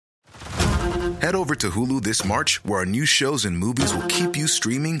Head over to Hulu this March, where our new shows and movies will keep you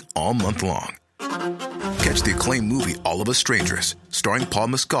streaming all month long. Catch the acclaimed movie All of Us Strangers, starring Paul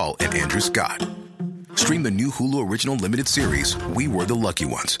Mescal and Andrew Scott. Stream the new Hulu original limited series We Were the Lucky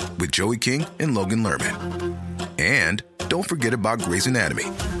Ones with Joey King and Logan Lerman. And don't forget about Grey's Anatomy.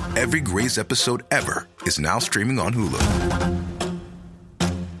 Every Grey's episode ever is now streaming on Hulu.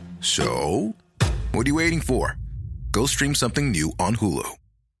 So, what are you waiting for? Go stream something new on Hulu.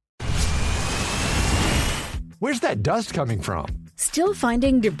 Where's that dust coming from? Still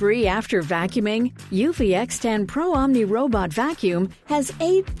finding debris after vacuuming? Eufy X10 Pro Omni Robot Vacuum has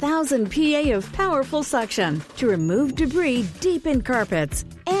 8,000 PA of powerful suction to remove debris deep in carpets.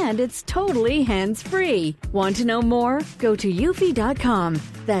 And it's totally hands-free. Want to know more? Go to eufy.com.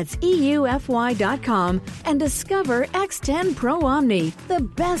 That's EUFY.com and discover X10 Pro Omni, the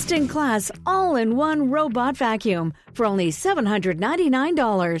best-in-class all-in-one robot vacuum for only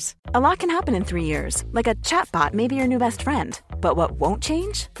 $799. A lot can happen in 3 years, like a chatbot may be your new best friend. But what won't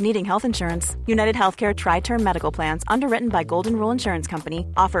change? Needing health insurance. United Healthcare Tri-Term Medical Plans, underwritten by Golden Rule Insurance Company,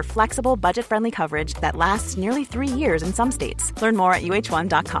 offer flexible, budget-friendly coverage that lasts nearly 3 years in some states. Learn more at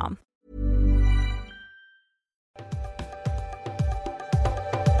uh1.com.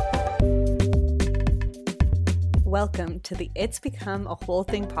 Welcome to the It's Become a Whole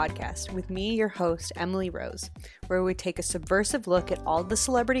Thing podcast with me, your host, Emily Rose, where we take a subversive look at all the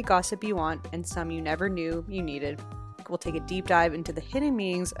celebrity gossip you want and some you never knew you needed. We'll take a deep dive into the hidden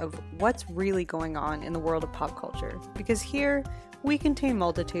meanings of what's really going on in the world of pop culture, because here we contain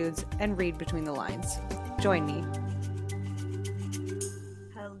multitudes and read between the lines. Join me.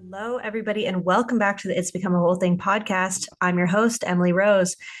 Hello, everybody, and welcome back to the It's Become a Whole Thing podcast. I'm your host, Emily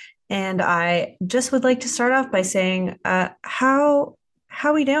Rose, and I just would like to start off by saying, how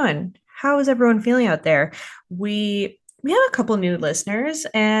we doing? How is everyone feeling out there? We have a couple new listeners,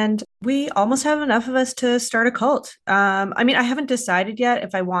 and we almost have enough of us to start a cult. I haven't decided yet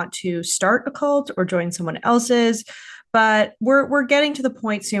if I want to start a cult or join someone else's, but we're getting to the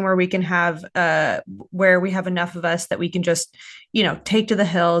point soon where we can have where we have enough of us that we can just, take to the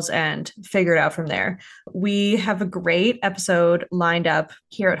hills and figure it out from there. We have a great episode lined up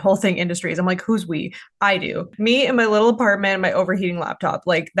here at Whole Thing Industries. I'm like, who's we? I do. Me and my little apartment and my overheating laptop.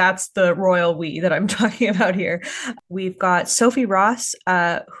 Like, that's the royal we that I'm talking about here. We've got Sophie Ross,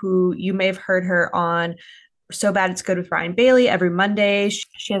 who you may have heard her on So Bad It's Good with Ryan Bailey every Monday.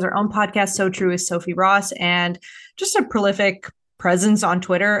 She has her own podcast, So True is Sophie Ross, and just a prolific presence on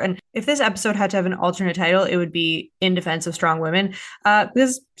Twitter. And if this episode had to have an alternate title, it would be In Defense of Strong Women,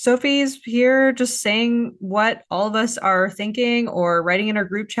 because Sophie's here just saying what all of us are thinking or writing in our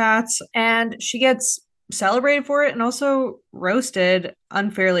group chats, and she gets celebrated for it and also roasted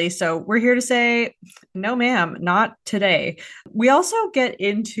unfairly. So we're here to say, no, ma'am, not today. We also get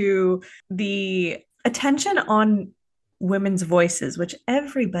into the attention on women's voices, which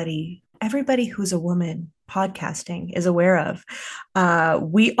everybody who's a woman podcasting is aware of.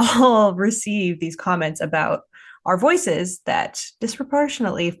 We all receive these comments about our voices that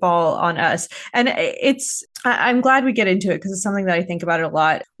disproportionately fall on us. And I'm glad we get into it because it's something that I think about it a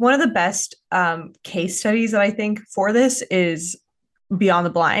lot. One of the best case studies that I think for this is Beyond the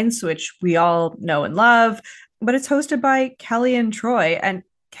Blinds, which we all know and love, but it's hosted by Kelly and Troy. And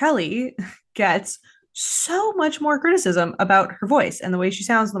Kelly gets so much more criticism about her voice and the way she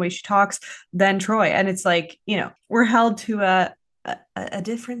sounds and the way she talks than Troy. And it's like, we're held to a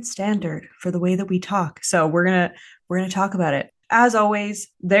different standard for the way that we talk. So we're gonna talk about it. As always,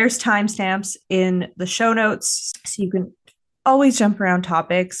 there's timestamps in the show notes, so you can always jump around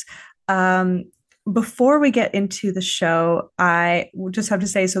topics. Before we get into the show, I just have to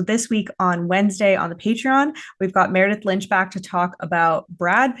say, so this week on Wednesday on the Patreon, we've got Meredith Lynch back to talk about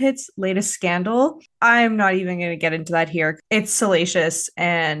Brad Pitt's latest scandal. I'm not even going to get into that here. It's salacious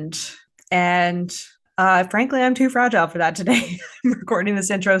and frankly, I'm too fragile for that today. I'm recording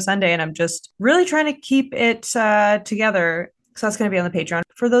this intro Sunday and I'm just really trying to keep it together. So that's going to be on the Patreon.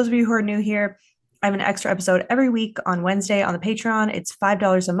 For those of you who are new here, I have an extra episode every week on Wednesday on the Patreon. It's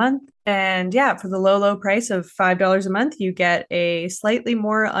 $5 a month. And yeah, for the low price of $5 a month, you get a slightly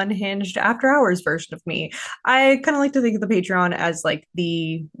more unhinged after hours version of me. I kind of like to think of the Patreon as like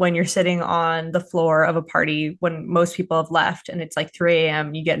when you're sitting on the floor of a party when most people have left and it's like 3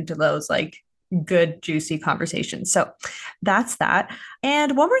 a.m. you get into those like good, juicy conversations. So that's that.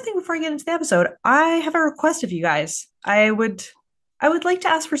 And one more thing before I get into the episode, I have a request of you guys. I would like to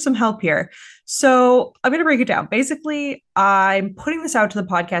ask for some help here. So I'm going to break it down. Basically, I'm putting this out to the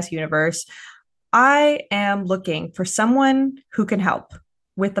podcast universe. I am looking for someone who can help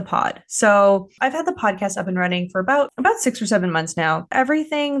with the pod. So I've had the podcast up and running for about 6 or 7 months now.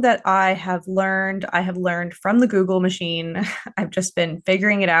 Everything that I have learned from the Google machine. I've just been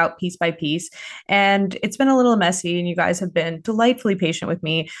figuring it out piece by piece. And it's been a little messy, and you guys have been delightfully patient with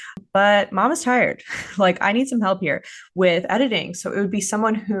me. But mom is tired. Like, I need some help here with editing. So it would be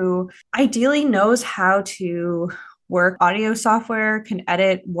someone who ideally knows how to work audio software, can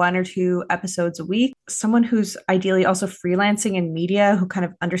edit 1 or 2 episodes a week, someone who's ideally also freelancing in media, who kind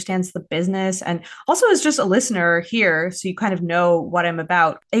of understands the business and also is just a listener here, so you kind of know what I'm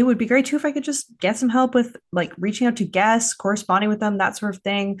about. It would be great too if I could just get some help with like reaching out to guests, corresponding with them, that sort of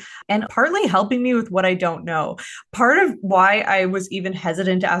thing, and partly helping me with what I don't know. Part of why I was even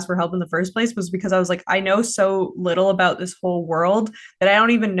hesitant to ask for help in the first place was because I was like, I know so little about this whole world that I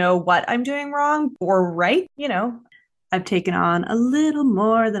don't even know what I'm doing wrong or right, I've taken on a little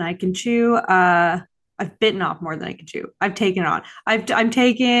more than I can chew. I've bitten off more than I can chew. I've taken on. I'm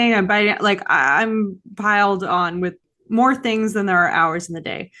biting. Like, I'm piled on with more things than there are hours in the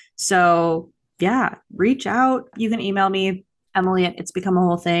day. So yeah, reach out. You can email me, Emily at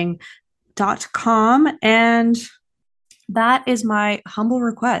itsbecomewholething.com. And that is my humble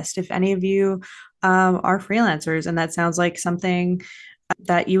request. If any of you are freelancers and that sounds like something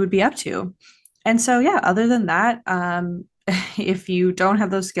that you would be up to. And so, yeah, other than that, if you don't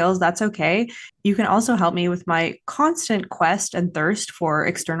have those skills, that's okay. You can also help me with my constant quest and thirst for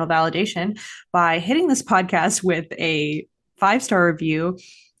external validation by hitting this podcast with a 5-star review,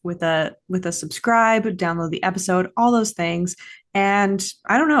 with a subscribe, download the episode, all those things. And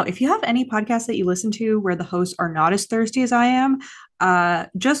I don't know, if you have any podcasts that you listen to where the hosts are not as thirsty as I am,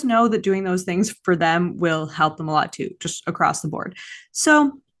 just know that doing those things for them will help them a lot too, just across the board.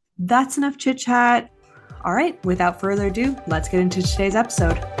 So that's enough chit chat. All right, without further ado, let's get into today's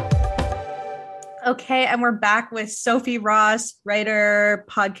episode. Okay, and we're back with Sophie Ross, writer,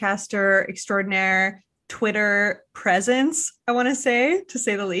 podcaster extraordinaire, Twitter presence, I want to say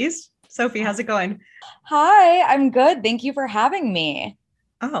the least. Sophie, how's it going? Hi, I'm good. Thank you for having me.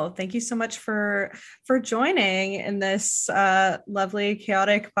 Oh, thank you so much for joining in this lovely,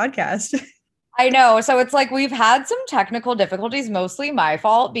 chaotic podcast. I know. So it's like we've had some technical difficulties, mostly my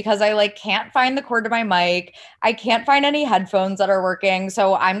fault, because I can't find the cord to my mic. I can't find any headphones that are working.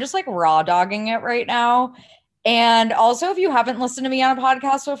 So I'm just raw dogging it right now. And also, if you haven't listened to me on a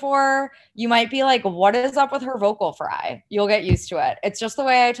podcast before, you might be like, what is up with her vocal fry? You'll get used to it. It's just the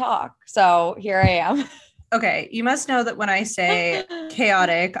way I talk. So here I am. Okay, you must know that when I say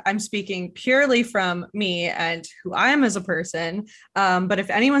chaotic, I'm speaking purely from me and who I am as a person. But if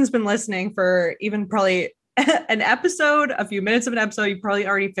anyone's been listening for even probably a few minutes of an episode, you probably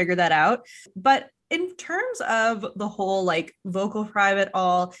already figured that out. But in terms of the whole vocal fry of it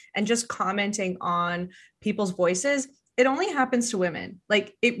all and just commenting on people's voices, it only happens to women.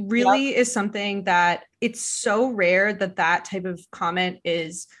 It really is something that it's so rare that type of comment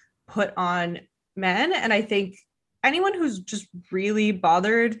is put on men. And I think anyone who's just really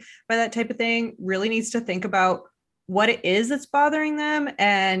bothered by that type of thing really needs to think about what it is that's bothering them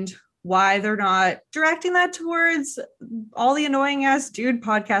and why they're not directing that towards all the annoying ass dude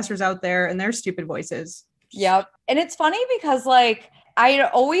podcasters out there and their stupid voices. Yep. And it's funny because I'd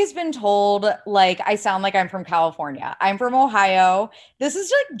always been told I sound like I'm from California. I'm from Ohio. This is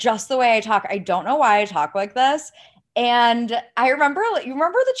just the way I talk. I don't know why I talk like this. And I remember, you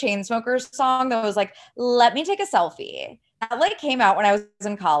remember the Chainsmokers song that was let me take a selfie? That came out when I was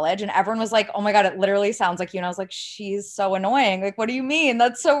in college and everyone was like, oh my God, it literally sounds like you. And I was like, she's so annoying. What do you mean?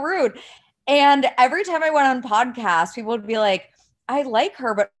 That's so rude. And every time I went on podcasts, people would be like, I like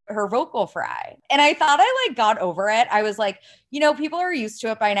her, but her vocal fry. And I thought I got over it. I was like, people are used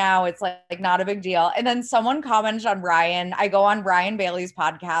to it by now. It's not a big deal. And then someone commented on Ryan. I go on Ryan Bailey's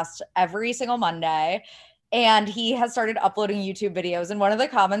podcast every single Monday. And he has started uploading YouTube videos. And one of the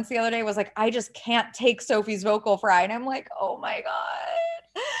comments the other day was I just can't take Sophie's vocal fry. And I'm like, oh my God.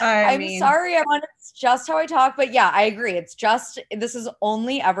 I'm sorry. It's just how I talk. But yeah, I agree. This is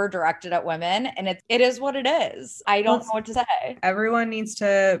only ever directed at women. And it is what it is. I don't know what to say. Everyone needs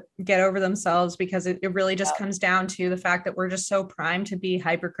to get over themselves because it really just comes down to the fact that we're just so primed to be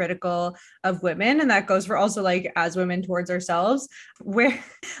hypercritical of women. And that goes for also as women towards ourselves, where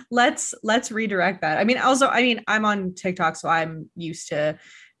let's redirect that. I'm on TikTok, so I'm used to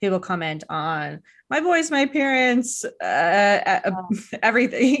people comment on my voice, my appearance,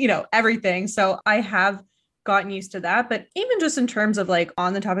 everything, everything. So I have gotten used to that. But even just in terms of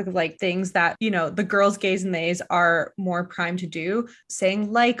on the topic of things that, the girls, gays and theys are more primed to do,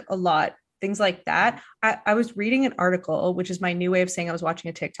 saying a lot things like that. I was reading an article, which is my new way of saying I was watching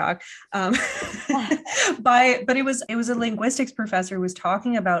a TikTok, but it was a linguistics professor who was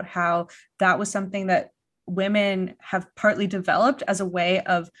talking about how that was something that women have partly developed as a way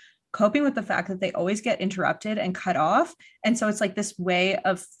of coping with the fact that they always get interrupted and cut off. And so it's like this way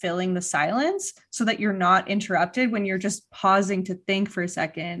of filling the silence so that you're not interrupted when you're just pausing to think for a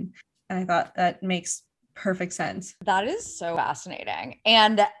second. And I thought that makes perfect sense. That is so fascinating.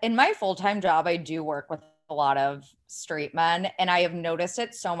 And in my full-time job, I do work with a lot of straight men, and I have noticed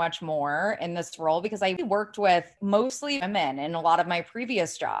it so much more in this role because I worked with mostly women in a lot of my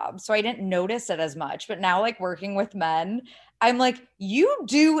previous jobs. So I didn't notice it as much, but now like working with men, I'm like, you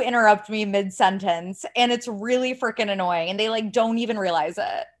do interrupt me mid-sentence and it's really freaking annoying. And they like don't even realize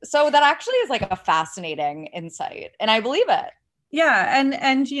it. So that actually is like a fascinating insight. And I believe it. Yeah.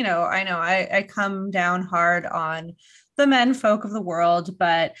 And you know I come down hard on the men folk of the world,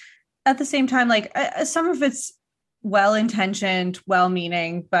 but at the same time, like some of it's well-intentioned,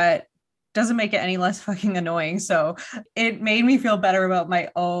 well-meaning, but doesn't make it any less fucking annoying. So it made me feel better about my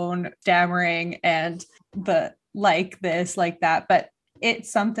own stammering and the like this, like that. But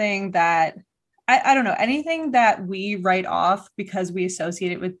it's something that I don't know, anything that we write off because we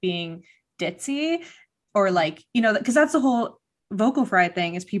associate it with being ditzy or like, you know, because that's the whole vocal fry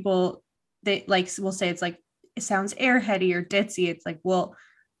thing is people, they like will say it's like, it sounds airheady or ditzy. It's like, well,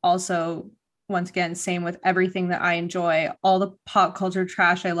 also once again, same with everything that I enjoy, all the pop culture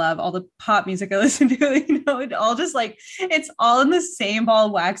trash I love, all the pop music I listen to, you know, it all just like, it's all in the same ball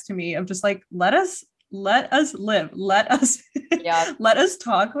of wax to me of just like, let us live, let us, let us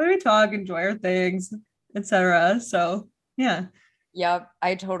talk when we talk, enjoy our things, etc. So yeah. Yep,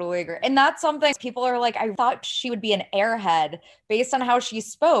 I totally agree. And that's something people are like, I thought she would be an airhead based on how she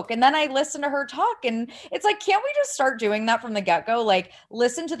spoke. And then I listened to her talk and it's like, can't we just start doing that from the get-go? Like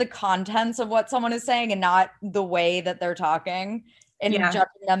listen to the contents of what someone is saying and not the way that they're talking and judging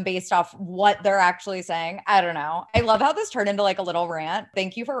them based off what they're actually saying. I don't know. I love how this turned into like a little rant.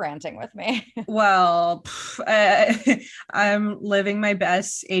 Thank you for ranting with me. Well, I'm living my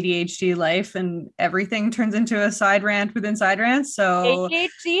best ADHD life and everything turns into a side rant within side rants. So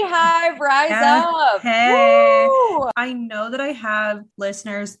ADHD hive, rise up. Hey, Woo! I know that I have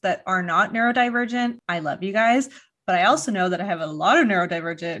listeners that are not neurodivergent. I love you guys. But I also know that I have a lot of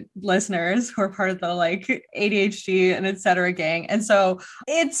neurodivergent listeners who are part of the like ADHD and et cetera gang. And so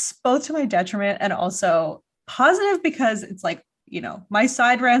it's both to my detriment and also positive because it's like, you know, my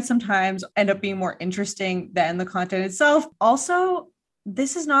side rants sometimes end up being more interesting than the content itself. Also,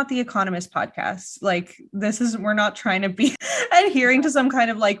 this is not the Economist podcast. Like we're not trying to be adhering to some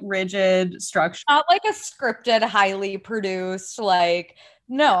kind of like rigid structure. Not like a scripted, highly produced, like,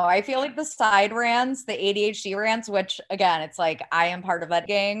 no, I feel like the side rants, the ADHD rants, which again, it's like, I am part of that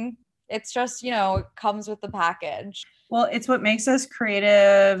gang. It's just, you know, it comes with the package. Well, it's what makes us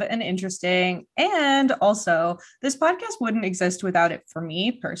creative and interesting. And also, this podcast wouldn't exist without it for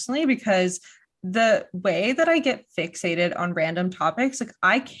me personally, because the way that I get fixated on random topics, like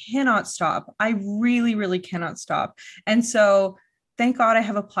I cannot stop. I really, really cannot stop. And so thank God I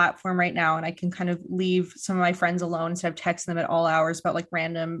have a platform right now and I can kind of leave some of my friends alone instead of texting them at all hours about like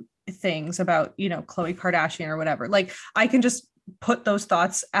random things about, you know, Khloe Kardashian or whatever. Like I can just put those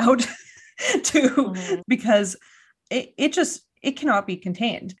thoughts out too, because it cannot be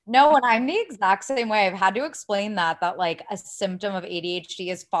contained. No, and I'm the exact same way. I've had to explain that like a symptom of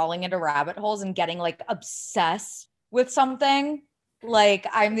ADHD is falling into rabbit holes and getting like obsessed with something. Like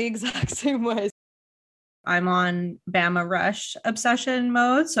I'm the exact same way. I'm on Bama Rush obsession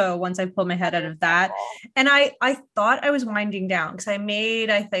mode. So once I pulled my head out of that, and I thought I was winding down because I made,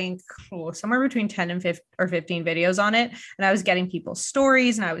 I think, somewhere between 10 and 15 videos on it. And I was getting people's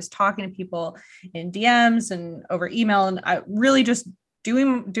stories and I was talking to people in DMs and over email. And I really just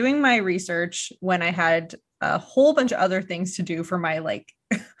doing my research when I had a whole bunch of other things to do for my like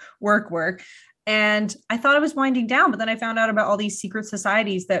work. And I thought I was winding down, but then I found out about all these secret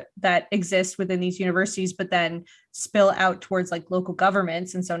societies that exist within these universities, but then spill out towards like local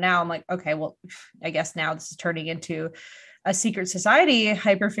governments. And so now I'm like, okay, well, I guess now this is turning into a secret society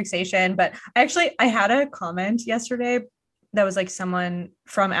hyperfixation. But I had a comment yesterday that was like someone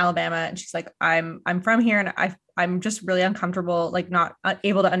from Alabama, and she's like, I'm from here, and I'm just really uncomfortable, like not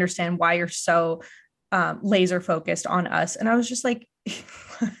able to understand why you're so laser focused on us. And I was just like,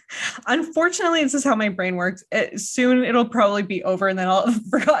 unfortunately, this is how my brain works. Soon it'll probably be over and then I'll have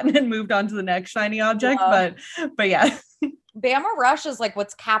forgotten and moved on to the next shiny object. But yeah. Bama Rush is like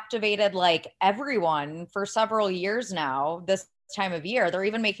what's captivated like everyone for several years now, this time of year. They're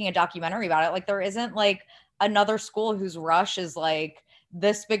even making a documentary about it. Like there isn't like another school whose rush is like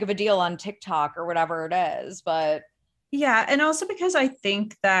this big of a deal on TikTok or whatever it is. But yeah. And also because I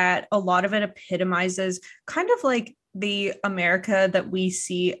think that a lot of it epitomizes kind of like the America that we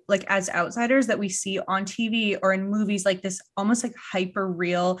see like as outsiders that we see on TV or in movies, like this almost like hyper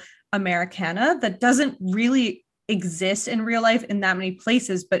real Americana that doesn't really exist in real life in that many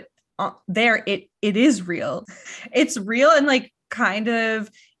places, but there it is real. It's real and like kind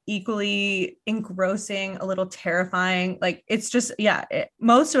of equally engrossing, a little terrifying. Like it's just, yeah,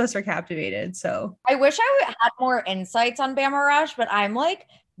 most of us are captivated. So I wish I had more insights on Bama Rush, but I'm like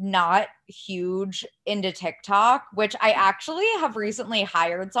not huge into TikTok, which I actually have recently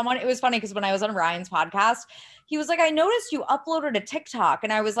hired someone. It was funny because when I was on Ryan's podcast, he was like, I noticed you uploaded a TikTok.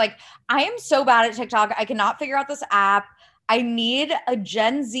 And I was like, I am so bad at TikTok. I cannot figure out this app. I need a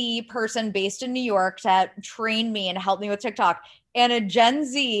Gen Z person based in New York to train me and help me with TikTok. And a Gen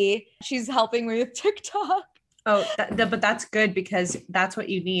Z, she's helping me with TikTok. Oh, but that's good because that's what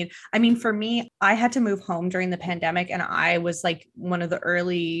you need. I mean, for me, I had to move home during the pandemic and I was like one of the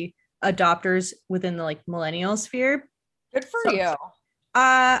early adopters within the like millennial sphere. Good for you.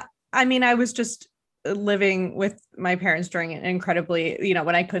 I mean, I was just living with my parents during an incredibly,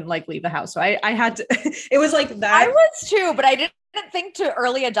 when I couldn't like leave the house. So I had to, it was like that. I was too, but I didn't think to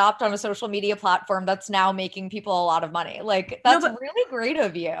early adopt on a social media platform that's now making people a lot of money. Like that's really great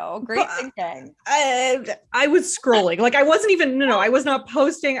of you. Great thinking. I was scrolling. Like I wasn't even, I was not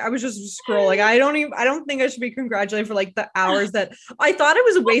posting. I was just scrolling. I don't think I should be congratulated for like the hours that I thought it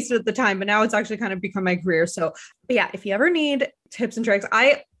was wasted at the time, but now it's actually kind of become my career. So but yeah, if you ever need tips and tricks,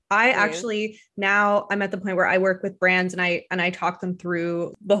 I actually now I'm at the point where I work with brands and I talk them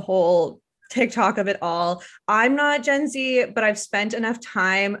through the whole TikTok of it all. I'm not Gen Z, but I've spent enough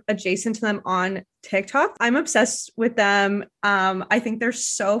time adjacent to them on TikTok. I'm obsessed with them. I think they're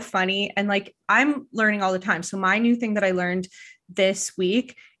so funny and like I'm learning all the time. So my new thing that I learned this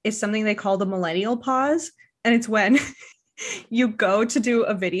week is something they call the millennial pause. And it's when you go to do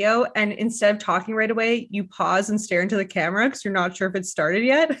a video and instead of talking right away, you pause and stare into the camera because you're not sure if it's started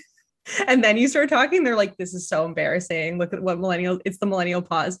yet. And then you start talking. They're like, this is so embarrassing. Look at what it's the millennial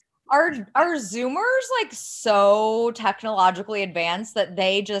pause. Are Zoomers like so technologically advanced that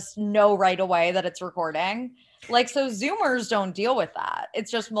they just know right away that it's recording? Like, so Zoomers don't deal with that. It's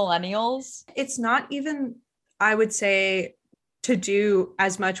just millennials. It's not even, I would say, to do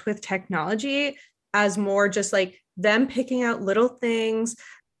as much with technology as more just like them picking out little things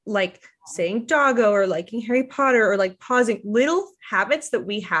like saying doggo or liking Harry Potter or like pausing, little habits that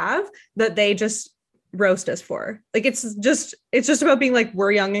we have that they just roast us for. Like it's just about being like,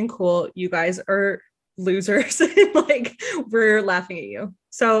 we're young and cool, you guys are losers and like we're laughing at you.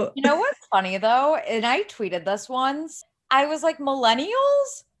 So you know what's funny though, and I tweeted this once, I was like,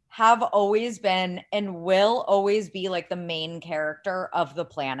 millennials have always been and will always be like the main character of the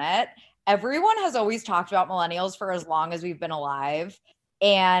planet. Everyone has always talked about millennials for as long as we've been alive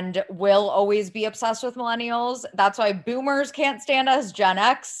and will always be obsessed with millennials. That's why boomers can't stand us. Gen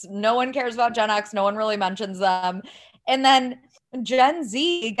X, no one cares about Gen X. No one really mentions them. And then Gen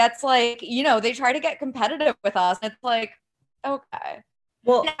Z gets like, they try to get competitive with us. And it's like, okay.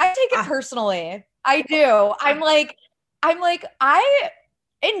 Well, and I take it personally. I do. I'm like, I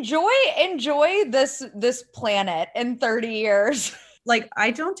enjoy this planet in 30 years. Like,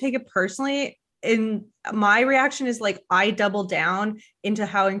 I don't take it personally. And my reaction is like, I double down into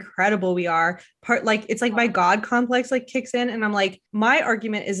how incredible we are. It's like my God complex like kicks in. And I'm like, my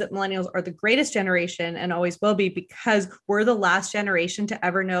argument is that millennials are the greatest generation and always will be because we're the last generation to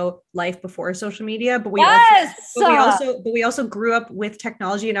ever know life before social media. But we also grew up with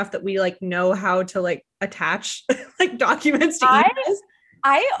technology enough that we like know how to like attach like documents to emails.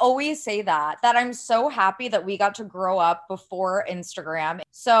 I always say that I'm so happy that we got to grow up before Instagram.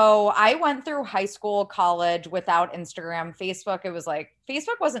 So I went through high school, college without Instagram. Facebook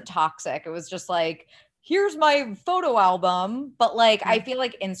wasn't toxic. It was just like, here's my photo album. But like, I feel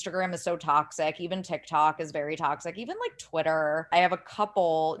like Instagram is so toxic. Even TikTok is very toxic. Even like Twitter. I have a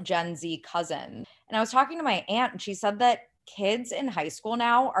couple Gen Z cousins. And I was talking to my aunt and she said that kids in high school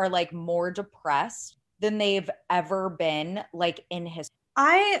now are like more depressed than they've ever been like in history.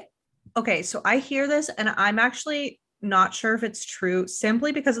 So I hear this and I'm actually not sure if it's true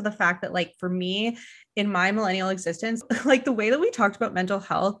simply because of the fact that like for me in my millennial existence, like the way that we talked about mental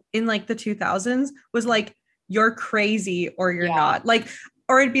health in like the 2000s was like, you're crazy or you're not like,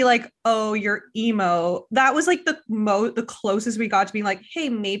 or it'd be like, oh, you're emo. That was like the closest we got to being like, hey,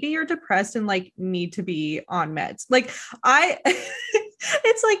 maybe you're depressed and like need to be on meds. Like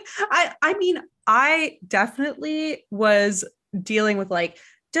it's like, I mean, I definitely was dealing with like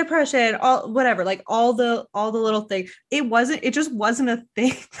depression, all whatever, like all the little things. It just wasn't a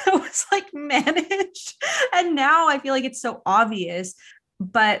thing that was like managed. And now I feel like it's so obvious.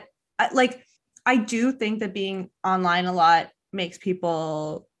 But like I do think that being online a lot makes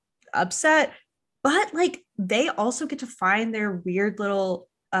people upset, but like they also get to find their weird little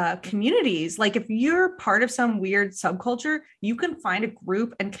communities. Like if you're part of some weird subculture, you can find a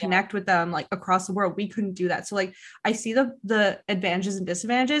group and connect with them like across the world. We couldn't do that. So like I see the advantages and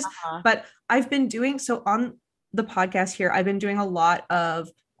disadvantages, but I've been doing so on the podcast here. I've been doing a lot of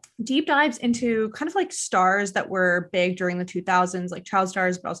deep dives into kind of like stars that were big during the 2000s, like child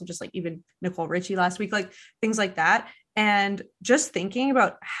stars, but also just like even Nicole Richie last week, like things like that. And just thinking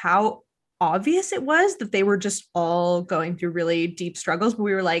about how obvious it was that they were just all going through really deep struggles, but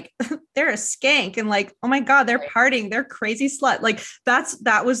we were like, they're a skank, and like, oh my god, they're partying, they're crazy slut. Like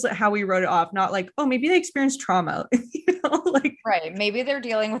that was how we wrote it off, not like, oh, maybe they experienced trauma. Like right, maybe they're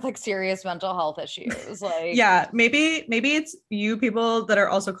dealing with like serious mental health issues. Like yeah, maybe it's you people that are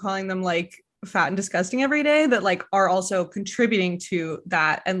also calling them like fat and disgusting every day that like are also contributing to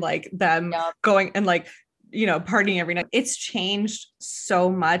that, and like them going and like partying every night. It's changed so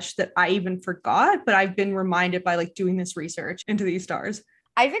much that I even forgot, but I've been reminded by like doing this research into these stars.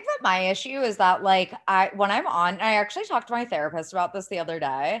 I think that my issue is that like when I'm on, I actually talked to my therapist about this the other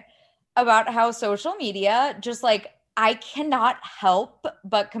day, about how social media just like, I cannot help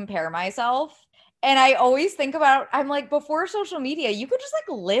but compare myself. And I always think about, I'm like, before social media, you could just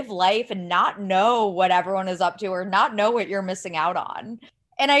like live life and not know what everyone is up to or not know what you're missing out on.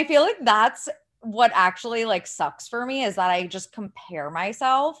 And I feel like that's what actually like sucks for me, is that I just compare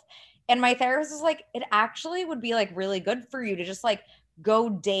myself. And my therapist is like, it actually would be like really good for you to just like go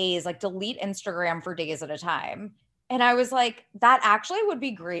days, like delete Instagram for days at a time. And I was like, that actually would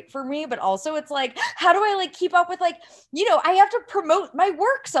be great for me. But also it's like, how do I like keep up with like, I have to promote my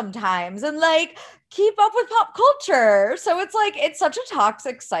work sometimes and like keep up with pop culture. So it's like, it's such a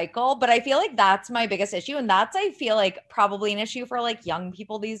toxic cycle, but I feel like that's my biggest issue. And that's, I feel like probably an issue for like young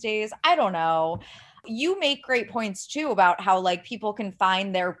people these days. I don't know. You make great points too about how like people can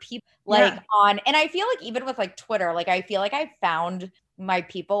find their people like on, and I feel like even with like Twitter, like I feel like I found my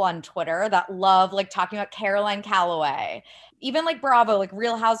people on Twitter that love like talking about Caroline Calloway, even like Bravo, like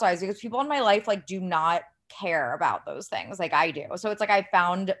Real Housewives, because people in my life like do not care about those things like I do. So it's like I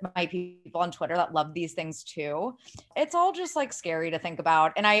found my people on Twitter that love these things too. It's all just like scary to think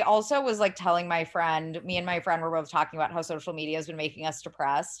about. And I also was like telling my friend, me and my friend were both talking about how social media has been making us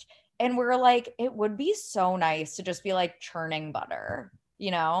depressed. And we're like, it would be so nice to just be like churning butter,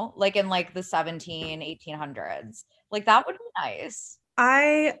 like in like the 1800s. Like that would be nice.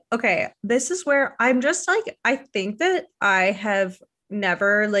 This is where I'm just like, I think that I have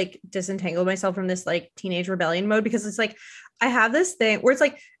never like disentangled myself from this like teenage rebellion mode, because it's like, I have this thing where it's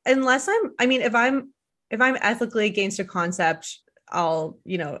like, unless if I'm ethically against a concept, I'll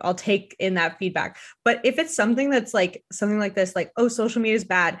take in that feedback. But if it's something that's like something like this, like, oh, social media is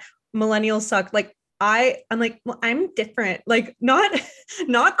bad, millennials suck, like I'm like, well, I'm different, like not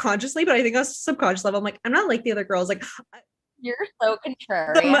consciously, but I think on a subconscious level, I'm like, I'm not like the other girls. Like, you're so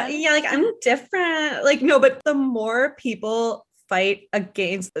contrarian. Like I'm different. Like, no, but the more people fight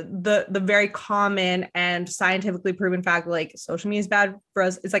against the very common and scientifically proven fact, like social media is bad for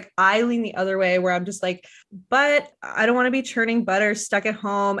us, it's like I lean the other way, where I'm just like, but I don't want to be churning butter stuck at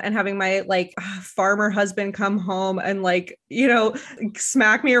home and having my like farmer husband come home and like,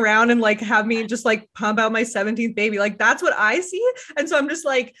 smack me around and like have me just like pump out my 17th baby. Like that's what I see. And so I'm just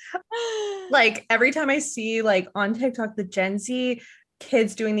like every time I see like on TikTok the Gen Z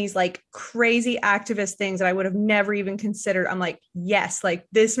kids doing these like crazy activist things that I would have never even considered, I'm like, yes, like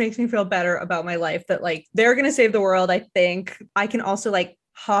this makes me feel better about my life, that like they're going to save the world. I think I can also like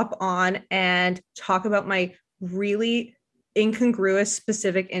hop on and talk about my really incongruous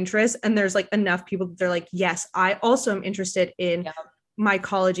specific interests, and there's like enough people that they're like, yes, I also am interested in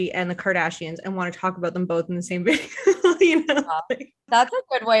mycology and the Kardashians and want to talk about them both in the same video. That's a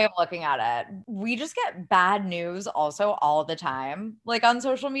good way of looking at it. We just get bad news also all the time, like on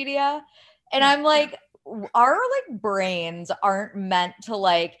social media. And I'm like, our like brains aren't meant to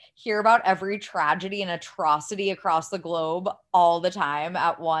like hear about every tragedy and atrocity across the globe all the time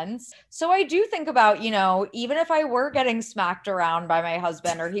at once. So I do think about, even if I were getting smacked around by my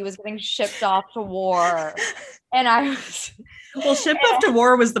husband, or he was getting shipped off to war, and I was shipped off to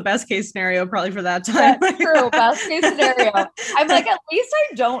war was the best case scenario probably for that time. That's true. Best case scenario. I'm like, at least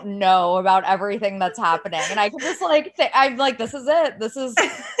I don't know about everything that's happening. And I can just like say, I'm like, this is it. This is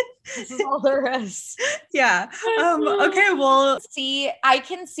This is all there is. Yeah. Okay. Well, I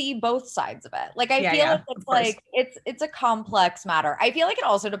can see both sides of it. Like, I feel like it's like, it's a complex matter. I feel like it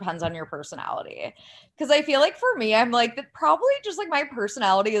also depends on your personality. Cause I feel like for me, I'm like, that probably just like my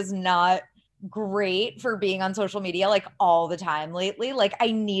personality is not great for being on social media like all the time lately. Like,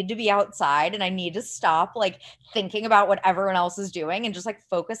 I need to be outside and I need to stop like thinking about what everyone else is doing and just like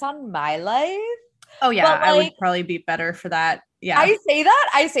focus on my life. Oh yeah, but, like, I would probably be better for that. Yeah. I say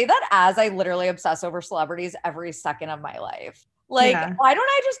that as I literally obsess over celebrities every second of my life. Like, why don't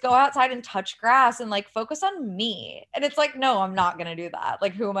I just go outside and touch grass and like focus on me? And it's like, no, I'm not going to do that.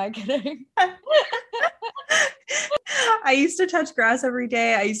 Like, who am I kidding? I used to touch grass every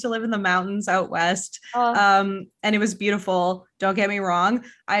day. I used to live in the mountains out west. And it was beautiful. Don't get me wrong.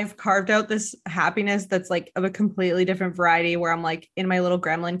 I've carved out this happiness that's like of a completely different variety where I'm like in my little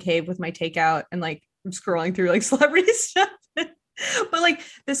gremlin cave with my takeout and like I'm scrolling through like celebrity stuff. But like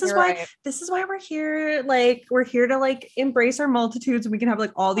this is why we're here. Like we're here to like embrace our multitudes and we can have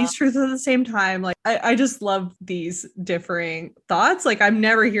like all these truths at the same time. Like I just love these differing thoughts. Like I'm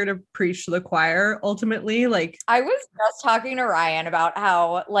never here to preach to the choir ultimately. Like I was just talking to Ryan about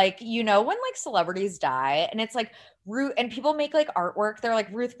how like, you know, when like celebrities die and it's like Ruth and people make like artwork, they're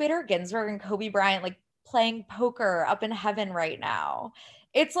like Ruth Bader Ginsburg and Kobe Bryant like playing poker up in heaven right now.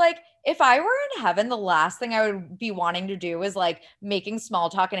 It's like, if I were in heaven, the last thing I would be wanting to do is like making small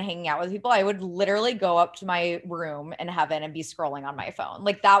talk and hanging out with people. I would literally go up to my room in heaven and be scrolling on my phone.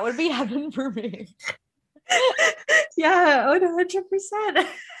 Like that would be heaven for me. Yeah, 100%.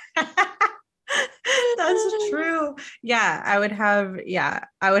 That's true. Yeah, I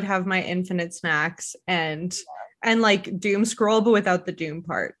would have my infinite snacks and like doom scroll, but without the doom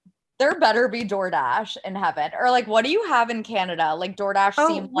part. There better be DoorDash in heaven. Or like, what do you have in Canada? Like DoorDash,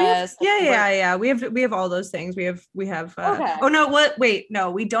 Seamless. Yeah. We have all those things. We have okay. Oh no, wait, no,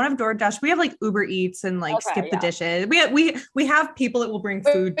 we don't have DoorDash. We have like Uber Eats and like Skip the Dishes. We have people that will bring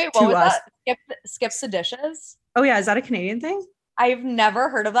food to us. Skips the Dishes? Oh yeah, is that a Canadian thing? I've never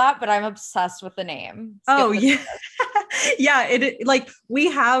heard of that, but I'm obsessed with the name. Yeah. Yeah, it like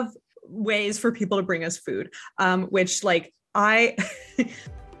we have ways for people to bring us food. Which like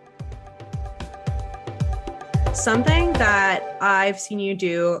something that I've seen you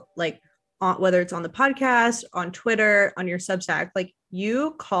do, like whether it's on the podcast, on Twitter, on your Substack, like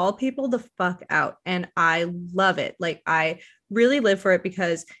you call people the fuck out. And I love it. Like I really live for it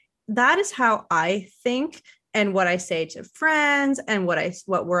because that is how I think and what I say to friends and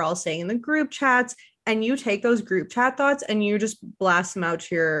what we're all saying in the group chats. And you take those group chat thoughts and you just blast them out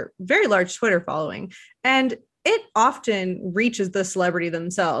to your very large Twitter following. And it often reaches the celebrity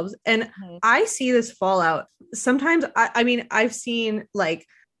themselves. And I see this fallout. Sometimes, I mean, I've seen like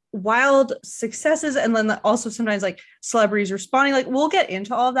wild successes and then also sometimes like celebrities responding, like we'll get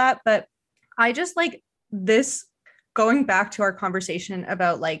into all of that. But I just like this going back to our conversation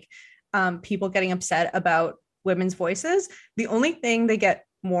about like people getting upset about women's voices. The only thing they get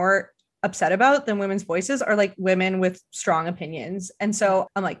more upset about than women's voices are like women with strong opinions. And so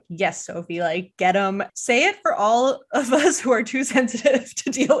I'm like, yes, Sophie, like get them. Say it for all of us who are too sensitive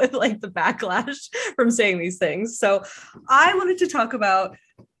to deal with like the backlash from saying these things. So I wanted to talk about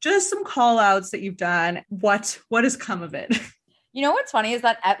just some call outs that you've done. What has come of it? You know what's funny is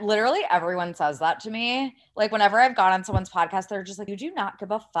that literally everyone says that to me. Like whenever I've gone on someone's podcast, they're just like, you do not give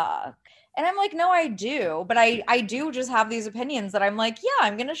a fuck. And I'm like, no, I do. But I do just have these opinions that I'm like, yeah,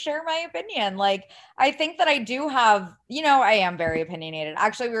 I'm going to share my opinion. Like, I think that I do have, you know, I am very opinionated.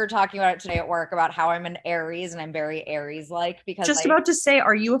 Actually, we were talking about it today at work about how I'm an Aries and I'm very Aries-like because just about to say,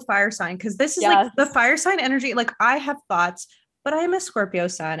 are you a fire sign? Because this is like the fire sign energy. Like I have thoughts, but I'm a Scorpio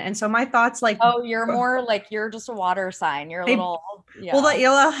sun. And so my thoughts like, oh, you're more like, you're just a water sign. You're a little, yeah. Well,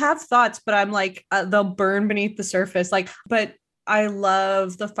 I'll have thoughts, but I'm like, they'll burn beneath the surface. Like, but I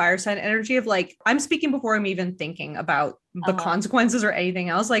love the fire sign energy of like, I'm speaking before I'm even thinking about the consequences or anything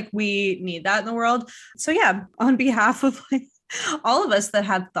else. Like we need that in the world. So yeah, on behalf of like all of us that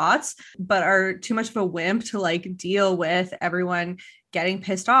have thoughts, but are too much of a wimp to like deal with everyone getting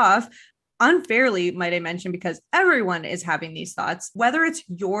pissed off, unfairly, might I mention, because everyone is having these thoughts, whether it's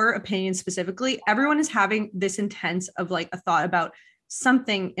your opinion specifically, everyone is having this intense of like a thought about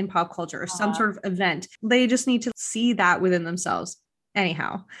something in pop culture or some sort of event. They just need to see that within themselves.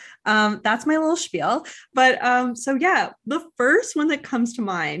 Anyhow, that's my little spiel. But so yeah, the first one that comes to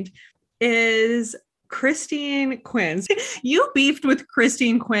mind is Christine Quinn. You beefed with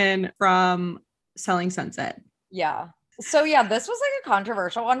Christine Quinn from Selling Sunset. Yeah. So yeah, this was like a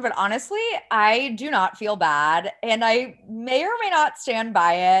controversial one, but honestly, I do not feel bad and I may or may not stand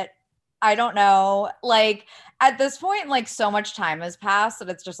by it. I don't know. Like at this point, like so much time has passed that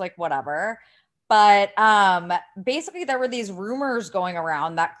it's just like whatever. But basically there were these rumors going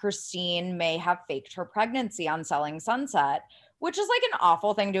around that Christine may have faked her pregnancy on Selling Sunset, which is like an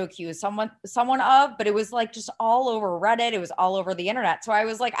awful thing to accuse someone of, but it was like just all over Reddit. It was all over the internet. So I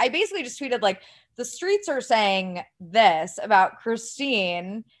was like, I basically just tweeted like, the streets are saying this about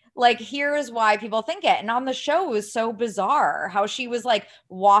Christine. Like, here's why people think it. And on the show, it was so bizarre how she was like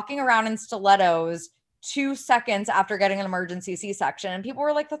walking around in stilettos 2 seconds after getting an emergency C-section. And people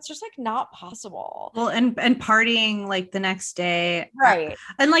were like, that's just like not possible. Well, and partying like the next day. Right.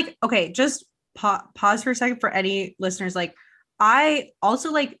 And like, okay, just pause for a second for any listeners. Like, I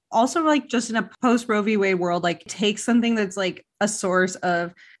also just in a post Roe v. Wade world, like take something that's like a source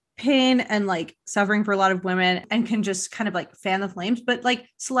of pain and like suffering for a lot of women and can just kind of like fan the flames. But like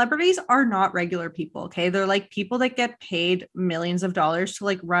celebrities are not regular people. Okay. They're like people that get paid millions of dollars to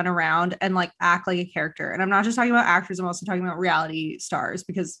like run around and like act like a character. And I'm not just talking about actors. I'm also talking about reality stars,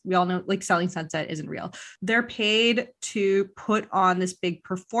 because we all know like Selling Sunset isn't real. They're paid to put on this big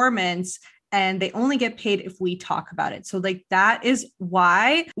performance, and they only get paid if we talk about it. So like, that is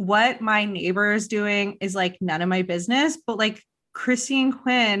why what my neighbor is doing is like none of my business, but like Christine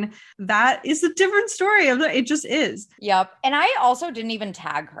Quinn, that is a different story. It just is. Yep. And I also didn't even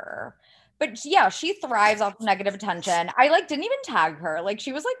tag her. But yeah, she thrives off negative attention. I like didn't even tag her. Like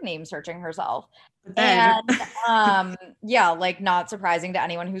she was like name searching herself. And yeah, like not surprising to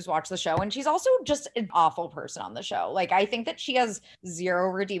anyone who's watched the show. And she's also just an awful person on the show. Like I think that she has zero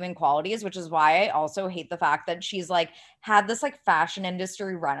redeeming qualities, which is why I also hate the fact that she's like had this like fashion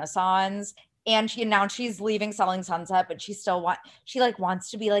industry renaissance. And she announced she's leaving Selling Sunset, but she wants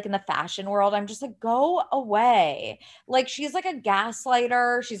to be like in the fashion world. I'm just like, go away. Like she's like a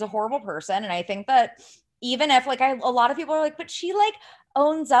gaslighter. She's a horrible person. And I think that even if like a lot of people are like, but she like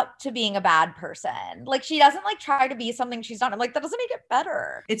owns up to being a bad person. Like she doesn't like try to be something she's not. I'm like, that doesn't make it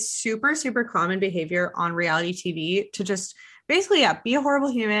better. It's super, super common behavior on reality TV to just basically, be a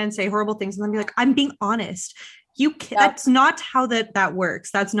horrible human, say horrible things, and then be like, I'm being honest. You can, that's not how that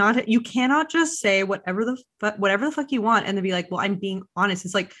works. That's not, you cannot just say whatever the fuck you want and then be like, well, I'm being honest.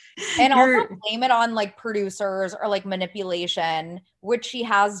 It's like, and also blame it on like producers or like manipulation, which she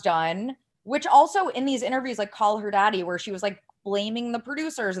has done, which also in these interviews, like Call Her Daddy, where she was like blaming the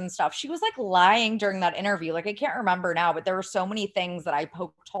producers and stuff. She was like lying during that interview. Like I can't remember now, but there were so many things that I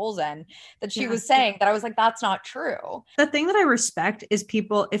poked holes in that she was saying that I was like, that's not true. The thing that I respect is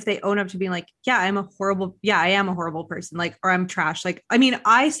people, if they own up to being like, I am a horrible person, like, or I'm trash. Like, I mean,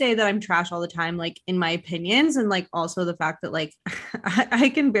 I say that I'm trash all the time, like in my opinions. And like, also the fact that like, I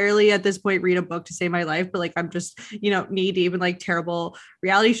can barely at this point read a book to save my life, but like, I'm just, knee deep in like terrible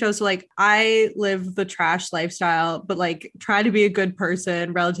reality shows. So like, I live the trash lifestyle, but like try to be a good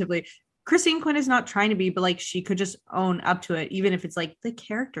person relatively. Christine Quinn is not trying to be, but like she could just own up to it, even if it's like the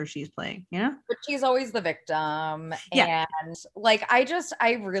character she's playing, But she's always the victim. Yeah. And like,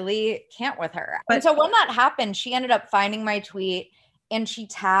 I really can't with her. But and so when that happened, she ended up finding my tweet and she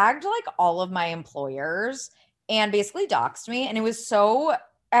tagged like all of my employers and basically doxed me. And it was so,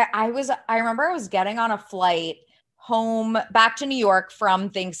 I remember I was getting on a flight home back to New York from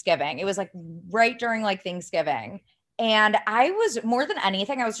Thanksgiving. It was like right during like Thanksgiving. And I was, more than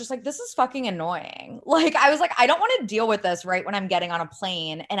anything, I was just like, this is fucking annoying. Like, I was like, I don't want to deal with this right when I'm getting on a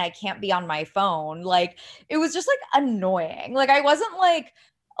plane and I can't be on my phone. Like, it was just like annoying. Like, I wasn't like,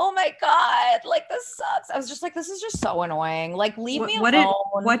 oh my God, like this sucks. I was just like, this is just so annoying. Like, leave me alone.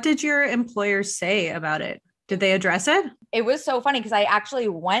 What did your employers say about it? Did they address it? It was so funny because I actually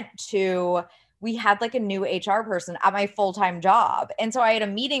we had like a new HR person at my full-time job. And so I had a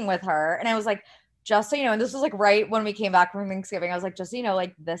meeting with her and I was like, just so you know, and this was like right when we came back from Thanksgiving, I was like, just so you know,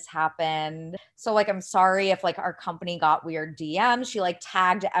 like this happened. So like, I'm sorry if like our company got weird DMs. She like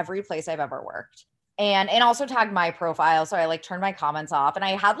tagged every place I've ever worked and also tagged my profile. So I like turned my comments off and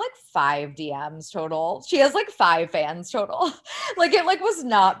I had like 5 DMs total. She has like 5 fans total. Like it like was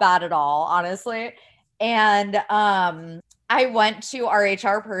not bad at all, honestly. And I went to our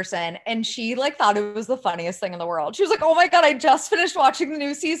HR person and she like thought it was the funniest thing in the world. She was like, oh my God, I just finished watching the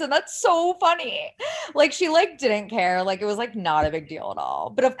new season. That's so funny. Like she like didn't care. Like it was like not a big deal at all.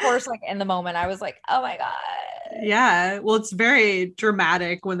 But of course, like in the moment I was like, oh my God. Yeah. Well, it's very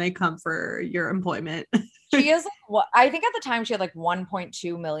dramatic when they come for your employment. She is like, I think at the time she had like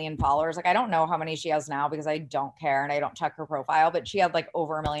 1.2 million followers. Like, I don't know how many she has now because I don't care and I don't check her profile, but she had like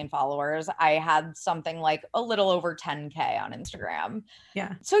over 1 million followers. I had something like a little over 10K on Instagram.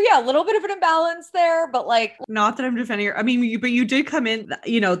 Yeah. So yeah, a little bit of an imbalance there, but like. Not that I'm defending her. I mean, but you did come in,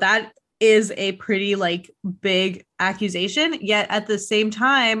 that is a pretty like big accusation. Yet at the same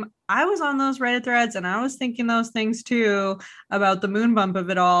time, I was on those Reddit threads and I was thinking those things too about the moon bump of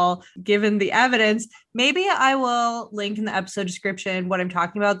it all, given the evidence. Maybe I will link in the episode description what I'm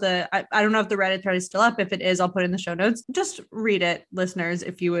talking about. I don't know if the Reddit thread is still up. If it is, I'll put it in the show notes. Just read it, listeners,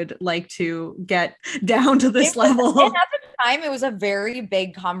 if you would like to get down to this level. And at the time, it was a very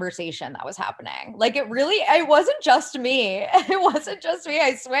big conversation that was happening. Like it wasn't just me. It wasn't just me,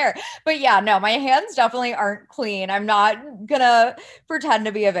 I swear. But yeah, no, my hands definitely aren't clean. I'm not gonna pretend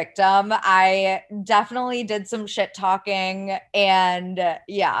to be a victim. I definitely did some shit talking, and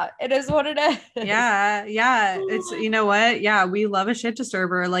yeah, it is what it is. Yeah. It's, you know what? Yeah, we love a shit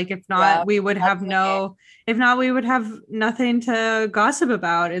disturber. Like if not, we would have we would have nothing to gossip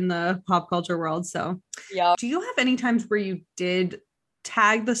about in the pop culture world. So yeah. Do you have any times where you did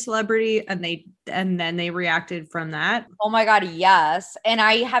tag the celebrity and then they reacted from that? Oh my God, yes. And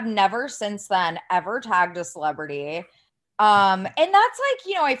I have never since then ever tagged a celebrity. And that's like,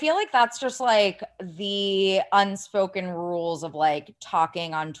 you know, I feel like that's just like the unspoken rules of like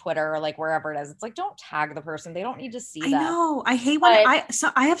talking on Twitter or like wherever it is. It's like, don't tag the person. They don't need to see that. I know. I hate when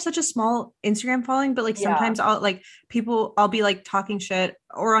I have such a small Instagram following, but like sometimes I'll be like talking shit,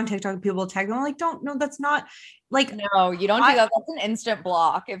 or on TikTok, people will tag them. I'm like, no, that's not like, no, you don't do that. That's an instant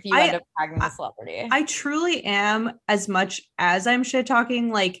block if you end up tagging the celebrity. I truly am, as much as I'm shit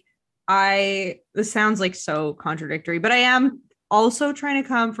talking, like, this sounds like so contradictory, but I am also trying to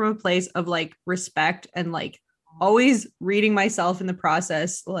come from a place of like respect and like always reading myself in the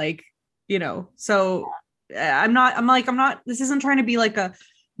process. Like, you know, so I'm not, this isn't trying to be like a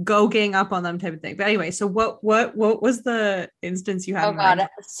go gang up on them type of thing. But anyway, so what was the instance you had? Oh God,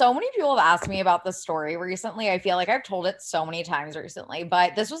 so many people have asked me about this story recently. I feel like I've told it so many times recently,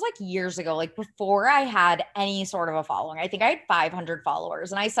 but this was like years ago, like before I had any sort of a following. I think I had 500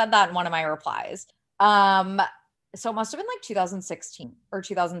 followers, and I said that in one of my replies. So it must have been like 2016 or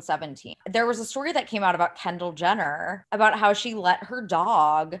 2017. There was a story that came out about Kendall Jenner, about how she let her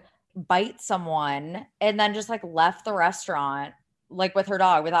dog bite someone and then just like left the restaurant like with her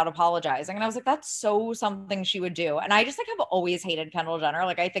dog without apologizing. And I was like, that's so something she would do. And I just like have always hated Kendall Jenner.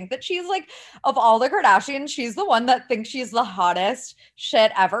 Like, I think that she's like, of all the Kardashians, she's the one that thinks she's the hottest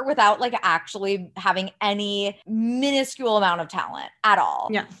shit ever without like actually having any minuscule amount of talent at all.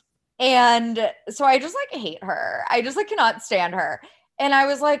 Yeah. And so I just like hate her. I just like cannot stand her. And I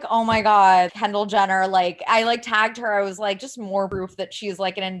was like, oh my God, Kendall Jenner, like I like tagged her. I was like, just more proof that she's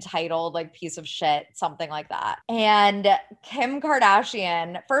like an entitled like piece of shit, something like that. And Kim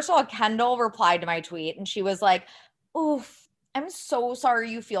Kardashian, first of all, Kendall replied to my tweet and she was like, oof, I'm so sorry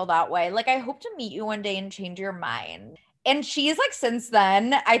you feel that way. Like, I hope to meet you one day and change your mind. And she's like, since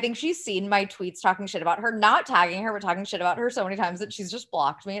then, I think she's seen my tweets talking shit about her, not tagging her, but talking shit about her so many times that she's just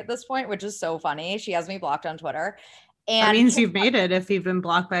blocked me at this point, which is so funny. She has me blocked on Twitter. And that means you've made it if you've been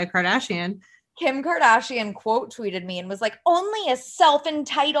blocked by a Kardashian. Kim Kardashian quote tweeted me and was like, only a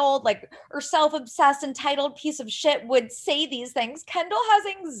self-entitled, like, or self-obsessed entitled piece of shit would say these things. Kendall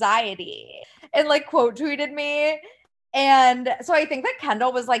has anxiety, and like quote tweeted me. And so I think that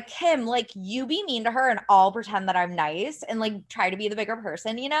Kendall was like, Kim, like, you be mean to her and I'll pretend that I'm nice and like try to be the bigger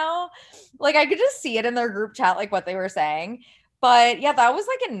person, you know? Like, I could just see it in their group chat, like what they were saying. But yeah, that was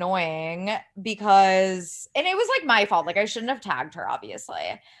like annoying because, and it was like my fault. Like, I shouldn't have tagged her,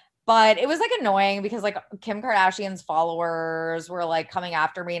 obviously. But it was like annoying because like Kim Kardashian's followers were like coming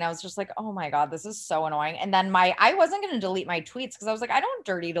after me. And I was just like, oh my God, this is so annoying. And then I wasn't going to delete my tweets because I was like, I don't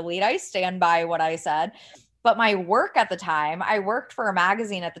dirty delete. I stand by what I said. But my work at the time, I worked for a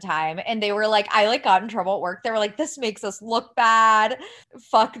magazine at the time, and they were like, I like got in trouble at work. They were like, this makes us look bad.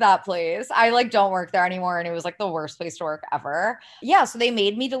 Fuck that place. I like don't work there anymore. And it was like the worst place to work ever. Yeah. So they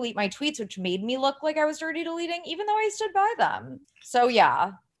made me delete my tweets, which made me look like I was dirty deleting, even though I stood by them. So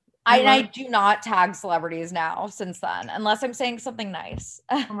yeah. I do not tag celebrities now since then, unless I'm saying something nice.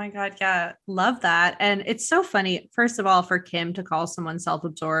 Oh my God. Yeah. Love that. And it's so funny, first of all, for Kim to call someone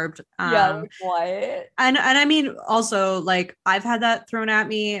self-absorbed. Yeah. Like what? And I mean, also like I've had that thrown at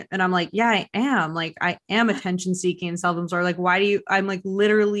me and I'm like, yeah, I am attention seeking and self-absorbed. Like, I'm like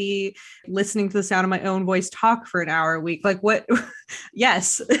literally listening to the sound of my own voice talk for an hour a week. Like what?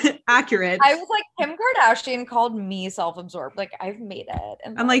 Yes. Accurate. I was like, Kim Kardashian called me self-absorbed. Like, I've made it.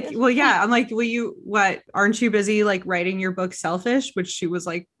 And I'm like, well, yeah. I'm like, aren't you busy like writing your book Selfish, which she was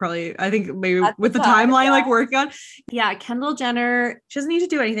like probably, I think maybe at with the timeline, like working on. Yeah. Kendall Jenner, she doesn't need to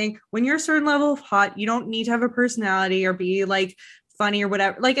do anything. When you're a certain level of hot, you don't need to have a personality or be like funny or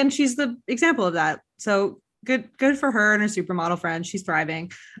whatever. Like, and she's the example of that. So good for her and her supermodel friend. She's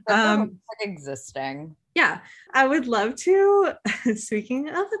thriving. Like existing. Yeah, I would love to. Speaking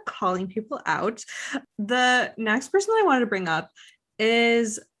of calling people out, the next person I wanted to bring up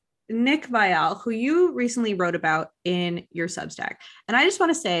is Nick Vial, who you recently wrote about in your Substack. And I just want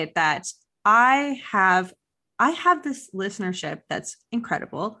to say that I have I have this listenership that's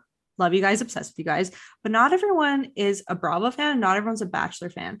incredible. Love you guys, obsessed with you guys, but not everyone is a Bravo fan, not everyone's a Bachelor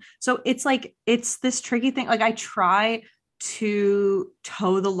fan. So it's like it's this tricky thing. Like I try to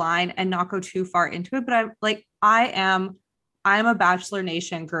toe the line and not go too far into it, but I'm a Bachelor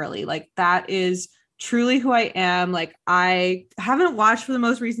Nation girly. Like that is truly who I am. Like I haven't watched for the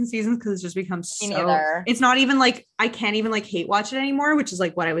most recent seasons because it's just become Me so neither. it's not even like I can't even like hate watch it anymore, which is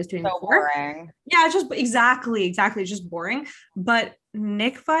like what I was doing So before. boring. Yeah, it's just exactly. It's just boring. But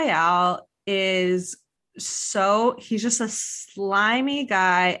Nick Vial is he's just a slimy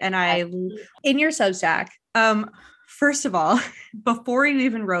guy. And in your Substack, first of all, before you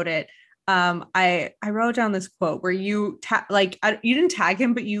even wrote it, I wrote down this quote where you you didn't tag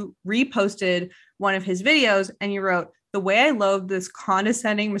him, but you reposted one of his videos and you wrote, "The way I loathe this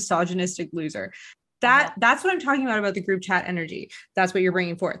condescending, misogynistic loser." That's what I'm talking about the group chat energy. That's what you're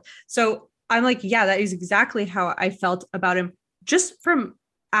bringing forth. So I'm like, yeah, that is exactly how I felt about him just from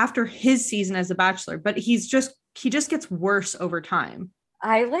after his season as a Bachelor. But he just gets worse over time.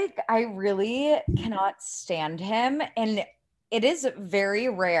 I really cannot stand him. And it is very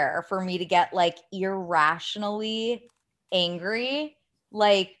rare for me to get like irrationally angry.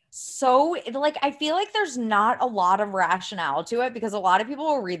 I feel like there's not a lot of rationale to it because a lot of people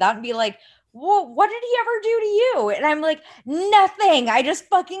will read that and be like, well, what did he ever do to you? And I'm like, nothing. I just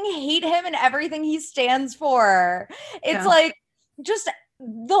fucking hate him and everything he stands for. It's like just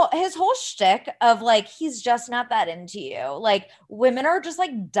his whole shtick of like he's just not that into you. Like women are just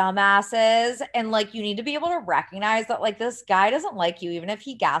like dumbasses, and like you need to be able to recognize that like this guy doesn't like you, even if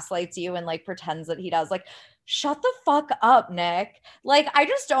he gaslights you and like pretends that he does. Like, shut the fuck up, Nick. Like, I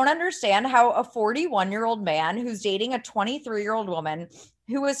just don't understand how a 41-year-old man who's dating a 23-year-old woman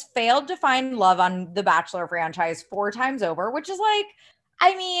who has failed to find love on the Bachelor franchise 4 times over, which is like,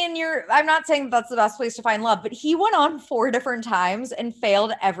 I mean, I'm not saying that's the best place to find love, but he went on 4 different times and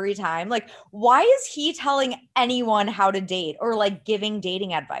failed every time. Like, why is he telling anyone how to date or like giving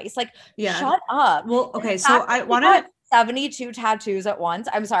dating advice? Like, shut up. Well, okay. So I want to 72 tattoos at once.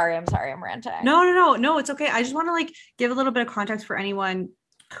 I'm sorry. I'm ranting. No, it's okay. I just want to like give a little bit of context for anyone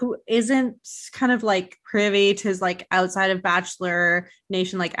who isn't kind of like privy to his like outside of Bachelor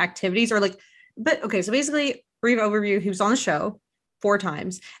Nation like activities or like, but okay. So basically, brief overview. He was on the show 4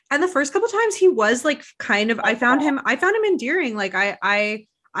 times, and the first couple times he was like kind of. I found him endearing. Like I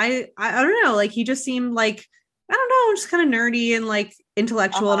don't know. Like he just seemed like I don't know, just kind of nerdy and like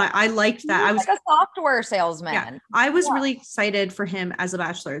intellectual, and I liked that. I was like a software salesman. Yeah, I was really excited for him as a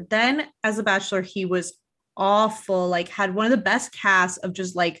Bachelor. Then as a Bachelor, he was awful. Like had one of the best casts of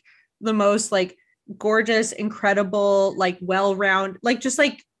just like the most like gorgeous, incredible, like well-rounded,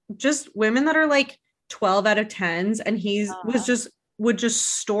 just women that are like 12 out of 10s. And would just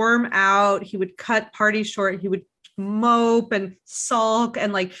storm out. He would cut parties short. He would mope and sulk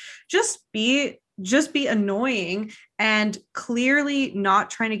and like just be annoying and clearly not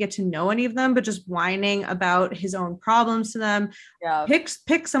trying to get to know any of them, but just whining about his own problems to them. Yeah.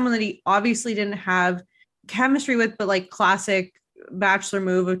 Pick someone that he obviously didn't have chemistry with, but like classic Bachelor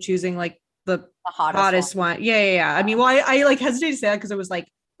move of choosing like the hottest one. Yeah. I mean, well, I like hesitate to say that because it was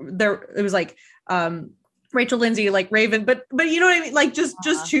like Rachel Lindsay, like Raven, but you know what I mean? Like just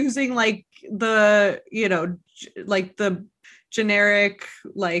choosing like the, you know, like the generic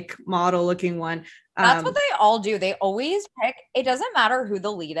like model looking one. That's what they all do. They always pick, it doesn't matter who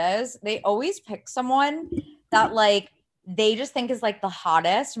the lead is, they always pick someone that like they just think is like the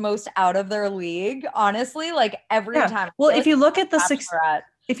hottest, most out of their league, honestly, like every time. Well, if you look at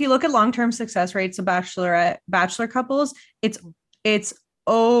if you look at long-term success rates of bachelor couples, it's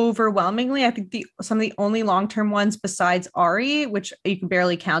overwhelmingly, I think some of the only long-term ones besides Ari, which you can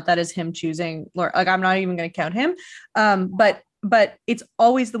barely count that as him choosing, like I'm not even going to count him, but it's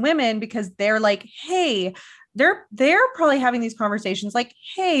always the women because they're like, hey, they're probably having these conversations like,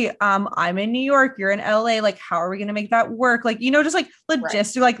 hey, I'm in New York, you're in LA, like how are we going to make that work, like, you know, just like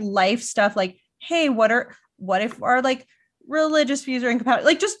logistic, like life stuff, like, hey, what if our like religious views are incompatible,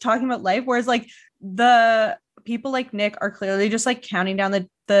 like just talking about life, whereas like the people like Nick are clearly just like counting down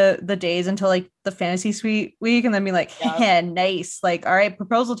the days until like the fantasy suite week and then be like, yeah, nice, like all right,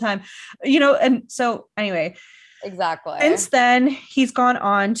 proposal time, you know. And so anyway, exactly, since then he's gone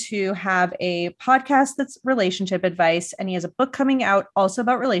on to have a podcast that's relationship advice, and he has a book coming out also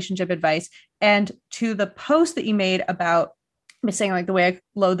about relationship advice. And to the post that you made about saying like the way I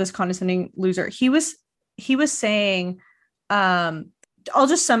loathe this condescending loser, he was he was saying, I'll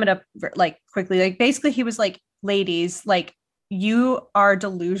just sum it up like quickly. Like basically he was like, ladies, like you are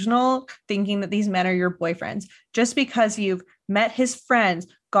delusional thinking that these men are your boyfriends just because you've met his friends,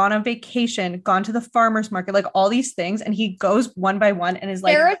 gone on vacation, gone to the farmer's market, like all these things. And he goes one by one and is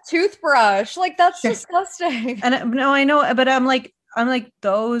like, share a toothbrush. Like that's disgusting. And no, I know, but I'm like,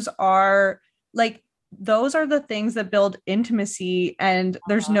 those are the things that build intimacy and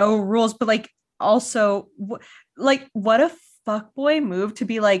there's no rules, but like also like what a fuckboy move to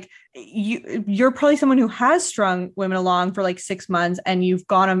be like, you're probably someone who has strung women along for like 6 months and you've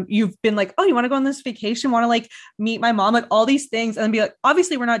been like, oh, you want to go on this vacation, want to like meet my mom, like all these things, and then be like,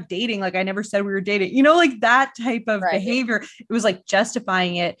 obviously we're not dating, like I never said we were dating, like that type of behavior. It was like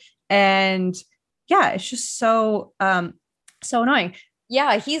justifying it. And yeah, it's just so annoying.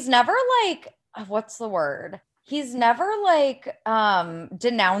 Yeah, he's never like, what's the word? He's never like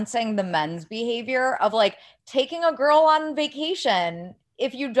denouncing the men's behavior of like taking a girl on vacation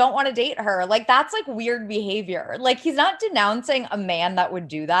if you don't want to date her. Like that's like weird behavior. Like he's not denouncing a man that would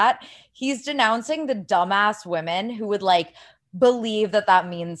do that. He's denouncing the dumbass women who would like believe that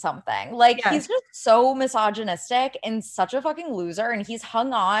means something. Like he's just so misogynistic and such a fucking loser. And he's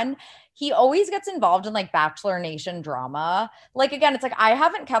hung on. He always gets involved in like Bachelor Nation drama. Like, again, it's like, I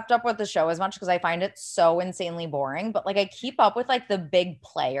haven't kept up with the show as much because I find it so insanely boring, but like I keep up with like the big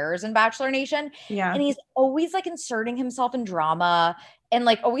players in Bachelor Nation. Yeah. And he's always like inserting himself in drama and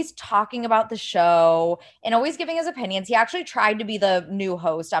like always talking about the show and always giving his opinions. He actually tried to be the new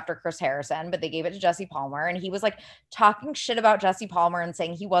host after Chris Harrison, but they gave it to Jesse Palmer. And he was like talking shit about Jesse Palmer and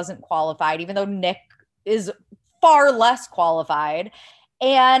saying he wasn't qualified, even though Nick is far less qualified.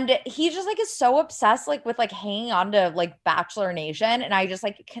 And he just like is so obsessed like with like hanging on to like Bachelor Nation. And I just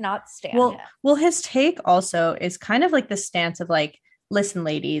like cannot stand him. Well, his take also is kind of like the stance of like, listen,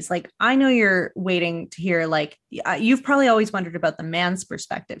 ladies, like I know you're waiting to hear, like you've probably always wondered about the man's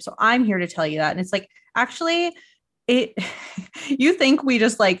perspective. So I'm here to tell you that. And it's like, actually you think we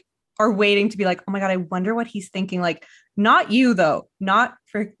just like are waiting to be like, oh my God, I wonder what he's thinking. Like not you though, not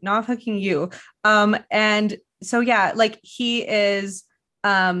fucking you. And so, yeah, like he is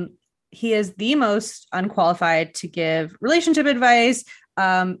the most unqualified to give relationship advice.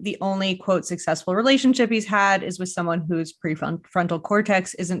 The only quote successful relationship he's had is with someone whose prefrontal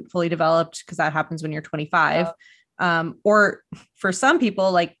cortex isn't fully developed, because that happens when you're 25. Or for some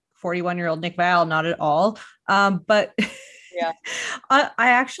people, like 41-year-old Nick Viall, not at all. But yeah, I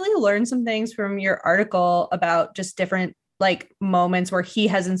actually learned some things from your article about just different like moments where he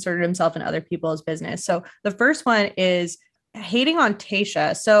has inserted himself in other people's business. So the first one is hating on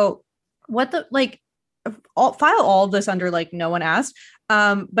Tayshia. So what the like file all of this under like no one asked.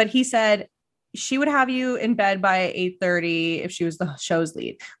 But he said she would have you in bed by 8:30 if she was the show's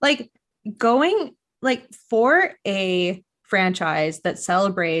lead. Like going like for a franchise that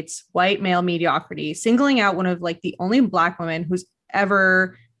celebrates white male mediocrity, singling out one of like the only Black women who's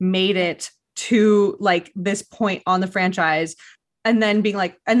ever made it to like this point on the franchise, and then being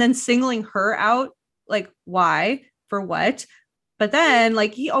like, and then singling her out, like why? For what? But then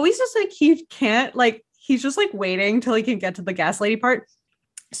like he always just like he can't like he's just like waiting till he can get to the gas lady part.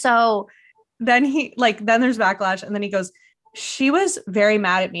 So then then there's backlash, and then he goes, she was very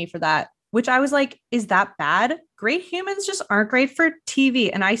mad at me for that, which I was like, is that bad? Great humans just aren't great for TV,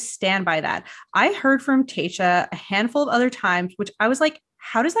 and I stand by that. I heard from Tayshia a handful of other times, which I was like,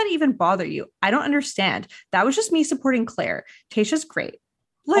 how does that even bother you? I don't understand. That was just me supporting Claire. Tayshia's great.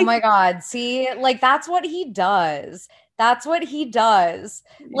 Like, oh my God. See, like that's what he does. That's what he does.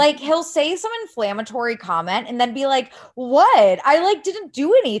 Like he'll say some inflammatory comment and then be like, what? I like didn't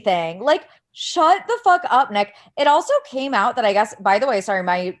do anything. Like, shut the fuck up, Nick. It also came out that I guess, by the way, sorry,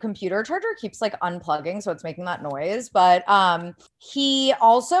 my computer charger keeps like unplugging, so it's making that noise. But he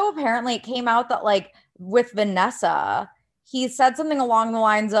also apparently came out that like with Vanessa, he said something along the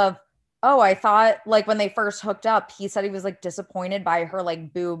lines of, oh, I thought like when they first hooked up, he said he was like disappointed by her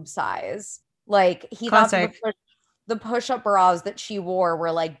like boob size. Like he Classic. thought the push-up bras that she wore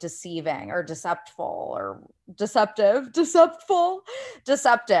were like deceiving or deceptive.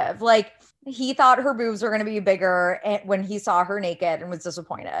 Like he thought her boobs were going to be bigger when he saw her naked and was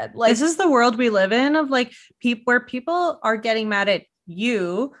disappointed. Like this is the world we live in of like where people are getting mad at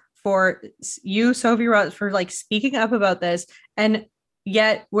you, Sophie Rose, for like speaking up about this. And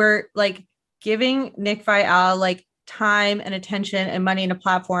yet we're like giving Nick Viall like time and attention and money and a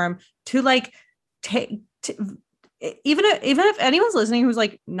platform to like even if anyone's listening who's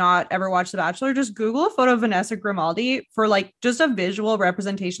like not ever watched The Bachelor, just Google a photo of Vanessa Grimaldi for like just a visual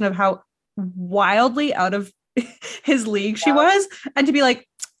representation of how wildly out of his league she was, and to be like,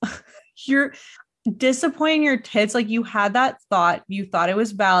 disappointing your tits. Like, you had that thought, you thought it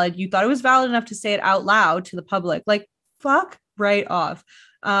was valid, you thought it was valid enough to say it out loud to the public. Like, fuck right off.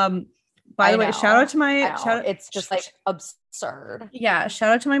 By the way, shout out to my it's just like absurd. Yeah,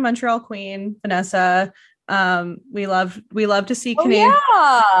 shout out to my Montreal queen, Vanessa. We love to see Canadians.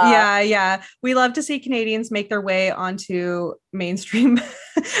 Yeah. We love to see Canadians make their way onto mainstream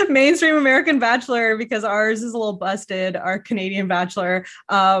American Bachelor, because ours is a little busted, our Canadian Bachelor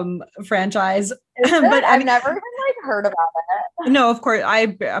franchise. But I've never even like heard about it. No, of course.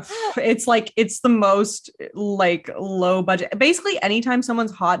 It's the most like low budget. Basically, anytime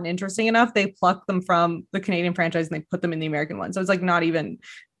someone's hot and interesting enough, they pluck them from the Canadian franchise and they put them in the American one. So it's like not even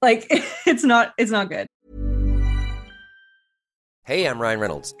like it's not good. Hey, I'm Ryan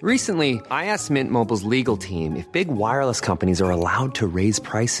Reynolds. Recently, I asked Mint Mobile's legal team if big wireless companies are allowed to raise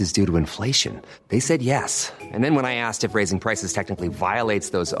prices due to inflation. They said yes. And then when I asked if raising prices technically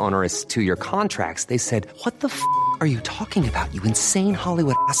violates those onerous 2-year contracts, they said, "What the f*** are you talking about, you insane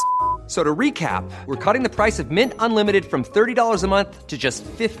Hollywood ass?" So to recap, we're cutting the price of Mint Unlimited from $30 a month to just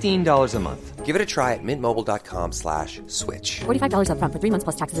 $15 a month. Give it a try at mintmobile.com/switch. $45 up front for 3 months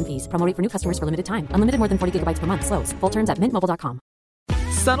plus taxes and fees. Promo rate for new customers for limited time. Unlimited more than 40 gigabytes per month. Slows full terms at mintmobile.com.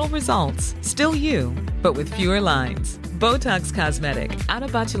 Subtle results, still you, but with fewer lines. Botox Cosmetic, out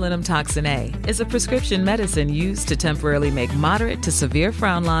of botulinum toxin A, is a prescription medicine used to temporarily make moderate to severe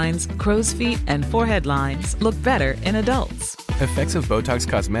frown lines, crow's feet, and forehead lines look better in adults. Effects of Botox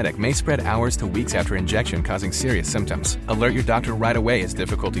Cosmetic may spread hours to weeks after injection, causing serious symptoms. Alert your doctor right away as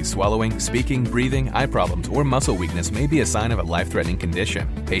difficulty swallowing, speaking, breathing, eye problems, or muscle weakness may be a sign of a life-threatening condition.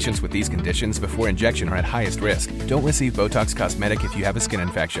 Patients with these conditions before injection are at highest risk. Don't receive Botox Cosmetic if you have a skin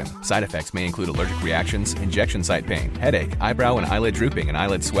infection. Side effects may include allergic reactions, injection site pain, headache, eyebrow and eyelid drooping, and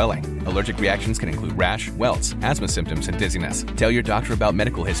eyelid swelling. Allergic reactions can include rash, welts, asthma symptoms, and dizziness. Tell your doctor about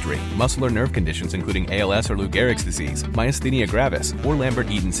medical history, muscle or nerve conditions including ALS or Lou Gehrig's disease, myasthenia gravis, or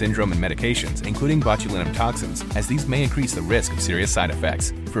Lambert-Eaton syndrome, and medications, including botulinum toxins, as these may increase the risk of serious side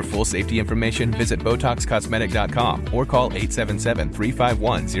effects. For full safety information, visit BotoxCosmetic.com or call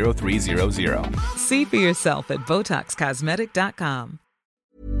 877-351-0300. See for yourself at BotoxCosmetic.com.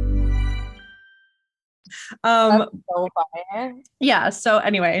 That's so funny. Yeah. So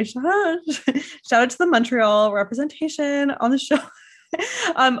anyway, shout out to the Montreal representation on the show.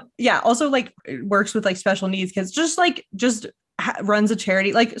 Yeah. Also, like, it works with like special needs kids. Just runs a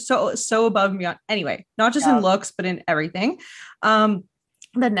charity, like so above and beyond. Anyway, not just in looks, but in everything. The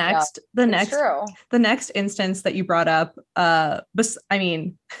next instance that you brought up,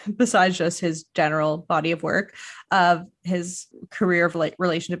 besides just his general body of work, of his career of like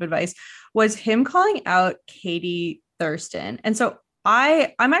relationship advice, was him calling out Katie Thurston. And so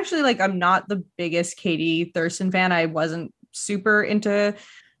I'm actually like, I'm not the biggest Katie Thurston fan. I wasn't super into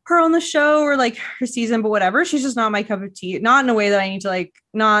her on the show or like her season, but whatever. She's just not my cup of tea. Not in a way that I need to like,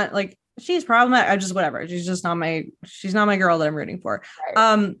 not like she's problematic. I just, whatever. She's not my girl that I'm rooting for.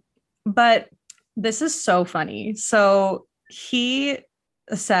 Right. But this is so funny. So he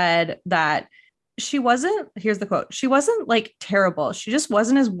said that she wasn't, here's the quote, she wasn't like terrible. She just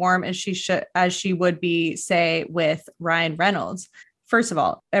wasn't as warm as she would be, say, with Ryan Reynolds. First of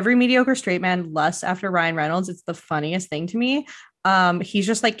all, every mediocre straight man lusts after Ryan Reynolds. It's the funniest thing to me. He's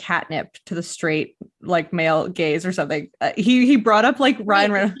just like catnip to the straight like male gaze or something. He brought up like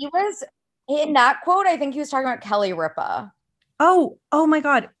Ryan Reynolds. He was in that quote. I think he was talking about Kelly Ripa. Oh my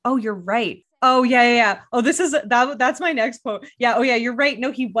God. Oh, you're right. Oh yeah. Oh, that's my next quote. Yeah. Oh yeah, you're right.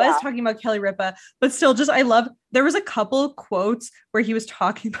 No, he was talking about Kelly Ripa, but still, there was a couple of quotes where he was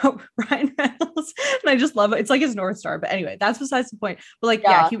talking about Ryan Reynolds, and I just love it. It's like his North Star. But anyway, that's besides the point. But like,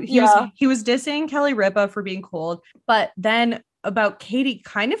 he was dissing Kelly Ripa for being cold, but then about Katie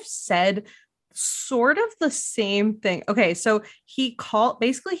kind of said sort of the same thing. Okay, so he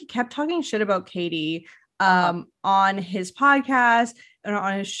kept talking shit about Katie on his podcast and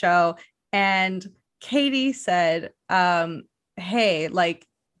on his show. And Katie said, hey, like,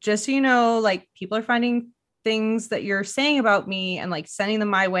 just so you know, like, people are finding things that you're saying about me and like sending them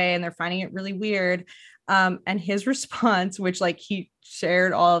my way, and they're finding it really weird. And his response, which like he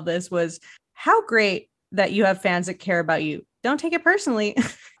shared all of this, was, how great that you have fans that care about you. Don't take it personally.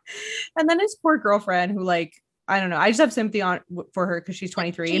 And then his poor girlfriend, who, like, I don't know, I just have sympathy for her because she's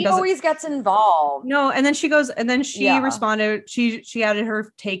 23. She always gets involved. No, and then she responded, she added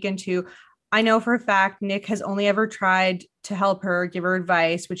her take into, I know for a fact Nick has only ever tried to help her, give her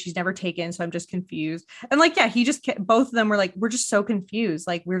advice, which he's never taken. So I'm just confused. And like, yeah, both of them were like, we're just so confused.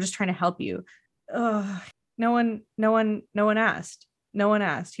 Like, we're just trying to help you. Ugh. No one asked. No one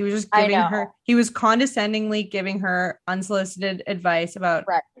asked. He was just he was condescendingly giving her unsolicited advice about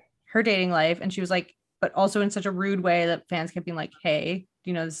her dating life. And she was like, but also in such a rude way that fans kept being like, hey, do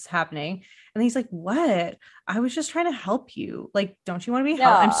you know this is happening? And he's like, what? I was just trying to help you. Like, don't you want to be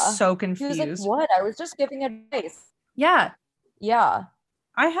helped? I'm so He was like, confused. what? I was just giving advice. Yeah. Yeah.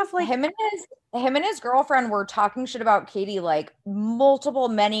 I have like him and his girlfriend were talking shit about Katie like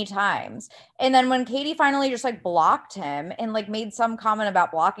many times. And then when Katie finally just like blocked him and like made some comment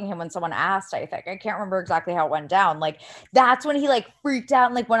about blocking him when someone asked, I think. I can't remember exactly how it went down. Like that's when he like freaked out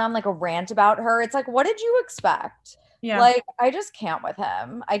and like went on like a rant about her. It's like, what did you expect? Yeah. Like, I just can't with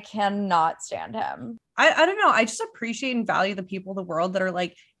him. I cannot stand him. I don't know. I just appreciate and value the people of the world that are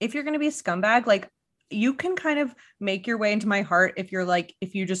like, if you're going to be a scumbag, like you can kind of make your way into my heart if you're like,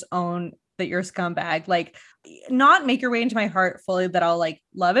 if you just own that you're a scumbag, like not make your way into my heart fully that I'll like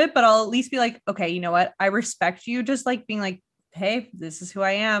love it, but I'll at least be like, okay, you know what? I respect you just like being like, hey, this is who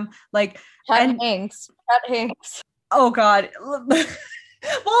I am. Like, Chet Hanks. Oh God.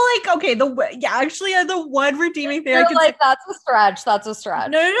 Well, like, okay, the one redeeming thing You're I can like, say, that's a stretch. That's a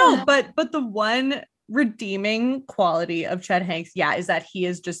stretch. No, but the one redeeming quality of Chet Hanks, is that he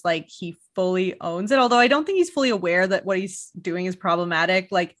is just like, he fully owns it. Although I don't think he's fully aware that what he's doing is problematic.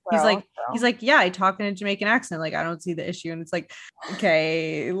 Like he's like, yeah, I talk in a Jamaican accent. Like I don't see the issue, and it's like,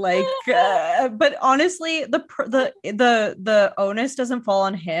 okay, like, but honestly, the onus doesn't fall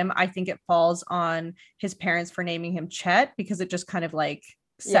on him. I think it falls on his parents for naming him Chet, because it just kind of like,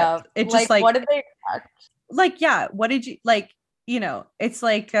 it just like, what did they expect? Like, yeah, what did you like? You know, it's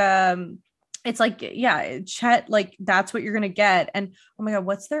like, yeah, Chet, like that's what you're gonna get. And oh my God,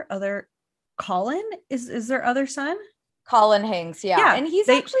 what's their other Colin? Is their other son? Colin Hanks, yeah. And he's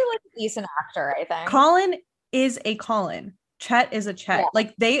actually like a decent actor, I think. Colin is a Colin. Chet is a Chet. Yeah.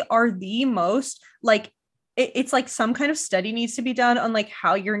 Like they are the most like it's like some kind of study needs to be done on like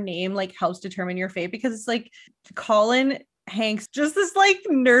how your name like helps determine your fate, because it's like Colin Hanks, just this like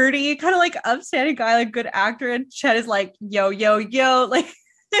nerdy kind of like upstanding guy, like good actor, and Chet is like yo, like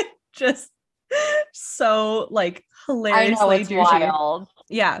just so like hilariously I know, it's douchey. wild.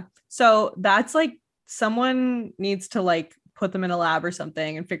 Yeah. So that's like, someone needs to like put them in a lab or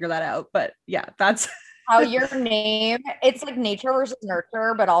something and figure that out. But yeah, that's how your name, it's like nature versus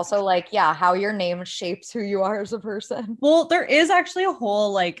nurture, but also like, yeah, how your name shapes who you are as a person. Well, there is actually a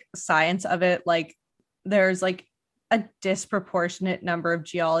whole like science of it. Like there's like a disproportionate number of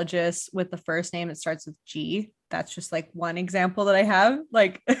geologists with the first name that starts with G. That's just like one example that I have.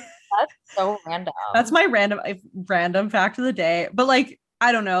 Like that's so random. That's my random fact of the day. But like,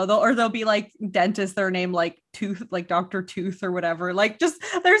 I don't know, they'll be like dentists, their name like Tooth, like Dr. Tooth or whatever. Like just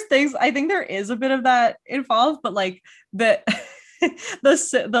there's things, I think there is a bit of that involved, but like the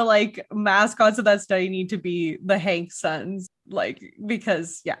like mascots of that study need to be the Hanks sons, like,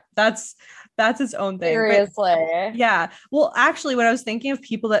 because yeah, that's its own thing. Seriously. But, yeah. Well, actually, when I was thinking of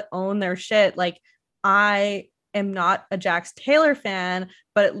people that own their shit, like I am not a Jax Taylor fan,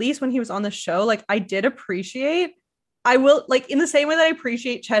 but at least when he was on the show, like I did appreciate, I will, like, in the same way that I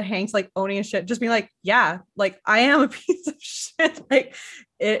appreciate Chet Hanks like owning his shit, just being like, yeah, like I am a piece of shit. Like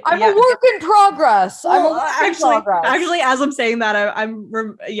I'm a work in progress. Well, actually, as I'm saying that,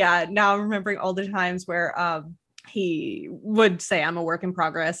 now I'm remembering all the times where he would say I'm a work in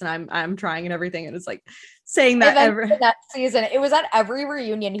progress and I'm trying and everything, and it's like saying that every next season, it was at every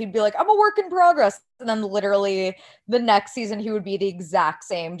reunion he'd be like, I'm a work in progress, and then literally the next season he would be the exact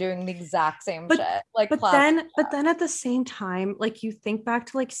same, doing the exact same shit. Like, but then at the same time, like you think back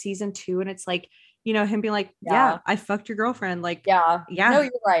to like season 2, and it's like, you know, him being like, yeah, I fucked your girlfriend, like, yeah, no,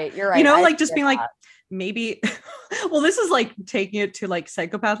 you're right, you know, like just being like, maybe well, this is like taking it to like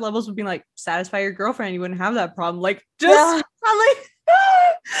psychopath levels, would be like, satisfy your girlfriend, you wouldn't have that problem. Like just I'm like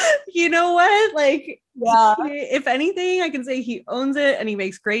you know what, like, if anything, I can say he owns it and he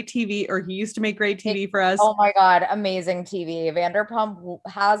makes great TV, or he used to make great TV for us. Oh my God, amazing TV. Vanderpump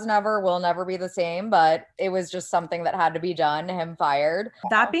will never be the same, but it was just something that had to be done. Him fired.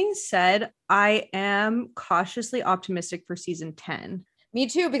 That being said, I am cautiously optimistic for season 10. Me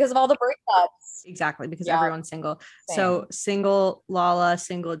too, because of all the breakups. Exactly, because everyone's single. Same. So single Lala,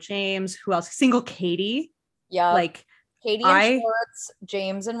 single James, who else? Single Katie. Yeah. Like Katie and Schwartz,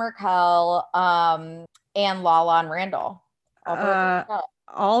 James and Raquel, and Lala and Randall.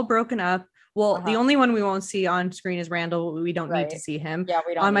 All broken up. Well, the only one we won't see on screen is Randall. We don't need to see him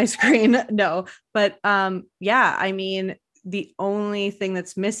we don't on my screen. No. But I mean, the only thing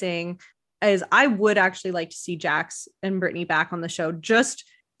that's missing is I would actually like to see Jax and Brittany back on the show. Just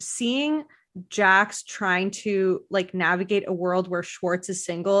seeing Jax trying to like navigate a world where Schwartz is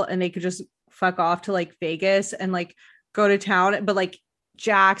single and they could just fuck off to like Vegas and like go to town, but like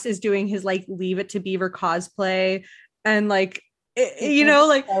Jax is doing his like Leave It to Beaver cosplay, and like You know,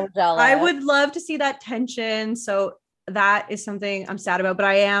 like so jealous. I would love to see that tension. So that is something I'm sad about, but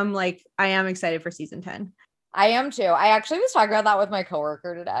I am excited for season 10. I am too. I actually was talking about that with my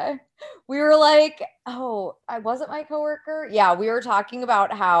coworker today. We were like, I wasn't my coworker. Yeah, we were talking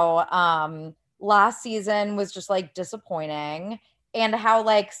about how last season was just like disappointing and how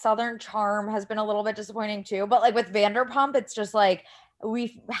like Southern Charm has been a little bit disappointing too. But like with Vanderpump, it's just like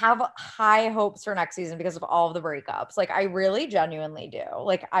we have high hopes for next season because of all of the breakups. Like I really genuinely do.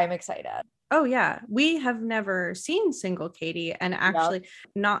 Like I'm excited. Oh yeah. We have never seen single Katie, and actually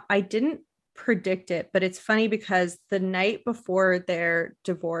I didn't predict it, but it's funny because the night before their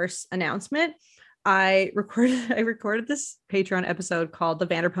divorce announcement, I recorded this Patreon episode called the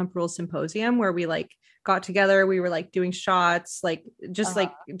Vanderpump Rules Symposium, where we like got together, we were like doing shots, like just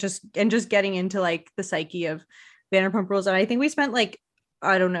getting into like the psyche of Vanderpump Rules. And I think we spent like,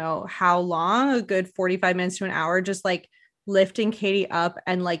 I don't know how long, a good 45 minutes to an hour, just like lifting Katie up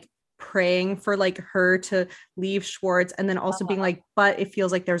and like praying for like her to leave Schwartz, and then also being like, but it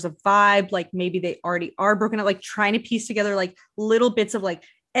feels like there's a vibe, like maybe they already are broken up, like trying to piece together like little bits of like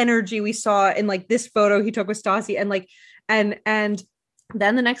energy we saw in like this photo he took with Stassi, and like and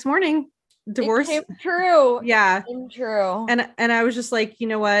then the next morning divorce it came true. Yeah, it came true. And I was just like, you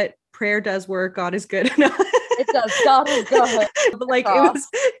know what, prayer does work, God is good. It does. God is good. But like it was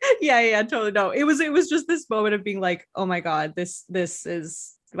totally. No, it was just this moment of being like, oh my God, this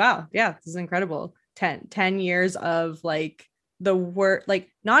is wow. Yeah, this is incredible. 10 years of like the work, like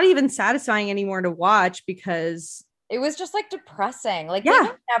not even satisfying anymore to watch because it was just like depressing. Like they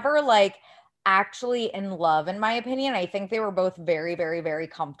were never like actually in love, in my opinion. I think they were both very, very, very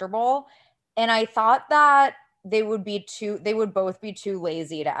comfortable. And I thought that they would both be too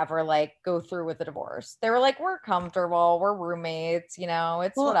lazy to ever like go through with the divorce. They were like, we're comfortable, we're roommates, you know,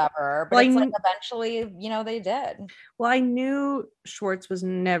 it's whatever. But it's like eventually, you know, they did. Well, I knew Schwartz was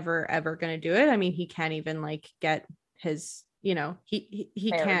never ever going to do it. I mean, he can't even like get his, you know, he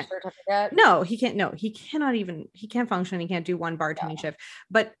can't. Certificate? No, he can't. No, he cannot even. He can't function. He can't do one bartending shift.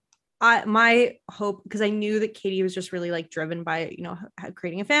 But my hope, because I knew that Katie was just really like driven by, you know,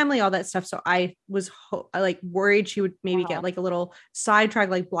 creating a family, all that stuff. So I was like worried she would maybe get like a little sidetracked,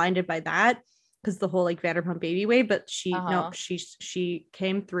 like blinded by that, because the whole like Vanderpump Baby way. But she she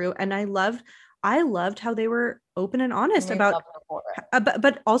came through, and I loved how they were open and honest about,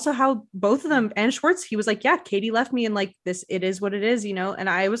 but also how both of them, and Schwartz, he was like, yeah, Katie left me, and like this, it is what it is, you know. And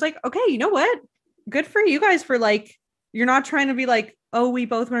I was like, okay, you know what, good for you guys for like, you're not trying to be like, oh, we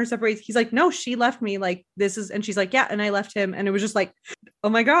both want to separate. He's like, no, she left me, like this is, and she's like, yeah, and I left him. And it was just like, oh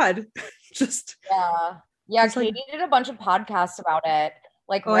my God. Just Katie did a bunch of podcasts about it,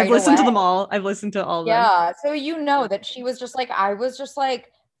 like I've listened to them all. I've listened to all of them. So you know that she was just like, I was just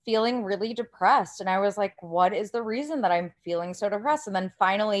like feeling really depressed, and I was like, what is the reason that I'm feeling so depressed? And then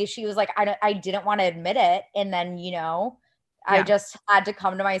finally she was like, I didn't want to admit it, and then, you know, I just had to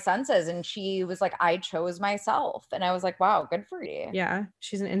come to my senses, and she was like, I chose myself. And I was like, wow, good for you. Yeah,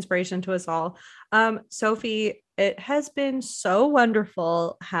 she's an inspiration to us all. Sophie, it has been so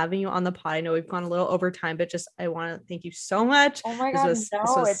wonderful having you on the pod. I know we've gone a little over time, but just I want to thank you so much. Oh my God, this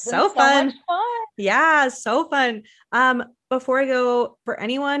was so fun. Much fun. Yeah, so fun. Before I go, for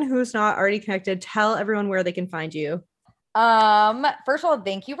anyone who's not already connected, tell everyone where they can find you. First of all,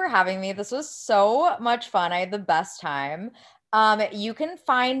 thank you for having me. This was so much fun. I had the best time. You can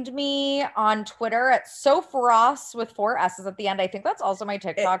find me on Twitter at Sophross with 4 S's at the end. I think that's also my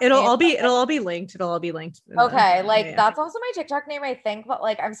TikTok. It'll all be linked. Okay. Like that's also my TikTok name, I think, but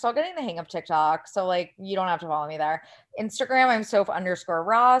like I'm still getting the hang of TikTok. So like you don't have to follow me there. Instagram, I'm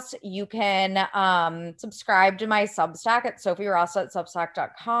Soph_Ross. You can subscribe to my Substack at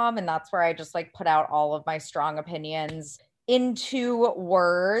sophieross.substack.com. And that's where I just like put out all of my strong opinions into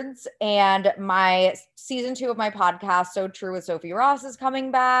words. And my season 2 of my podcast, So True with Sophie Ross, is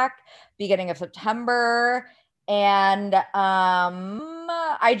coming back beginning of September. And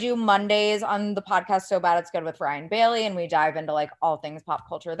I do Mondays on the podcast So Bad It's Good with Ryan Bailey, and we dive into like all things pop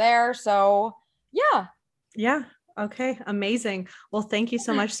culture there. So yeah. Okay, amazing. Well, thank you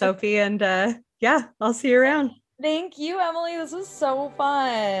so much, Sophie, and I'll see you around. Thank you, Emily. This was so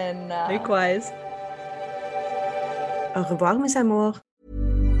fun. Likewise. Au revoir, mes amours.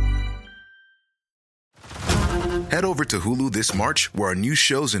 Head over to Hulu this March, where our new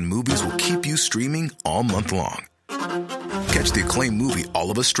shows and movies will keep you streaming all month long. Catch the acclaimed movie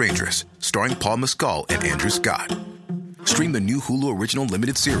All of Us Strangers, starring Paul Mescal and Andrew Scott. Stream the new Hulu original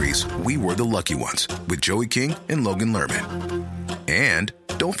limited series We Were the Lucky Ones with Joey King and Logan Lerman. And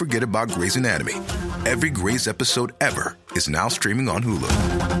don't forget about Grey's Anatomy. Every Grey's episode ever is now streaming on Hulu.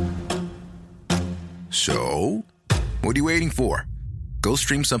 So, what What are you waiting for? Go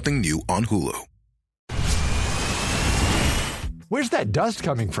stream something new on Hulu. Where's that dust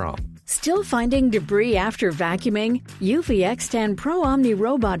coming from? Still finding debris after vacuuming? Eufy X10 Pro Omni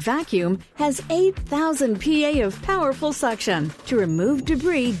Robot Vacuum has 8,000 PA of powerful suction to remove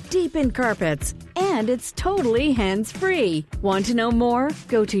debris deep in carpets. And it's totally hands-free. Want to know more?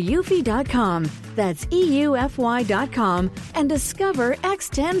 Go to eufy.com. That's EUFY.com and discover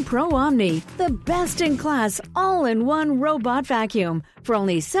X10 Pro Omni, the best-in-class all-in-one robot vacuum for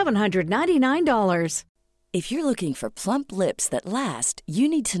only $799. If you're looking for plump lips that last, you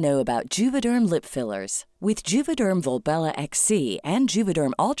need to know about Juvederm lip fillers. With Juvederm Volbella XC and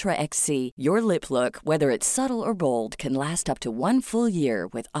Juvederm Ultra XC, your lip look, whether it's subtle or bold, can last up to 1 full year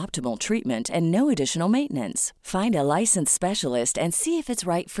with optimal treatment and no additional maintenance. Find a licensed specialist and see if it's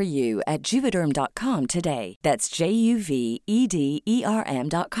right for you at Juvederm.com today. That's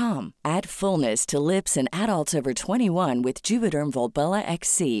JUVEDERM.com. Add fullness to lips in adults over 21 with Juvederm Volbella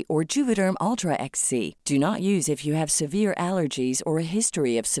XC or Juvederm Ultra XC. Do not use if you have severe allergies or a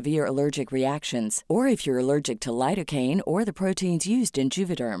history of severe allergic reactions, or if you're allergic to lidocaine or the proteins used in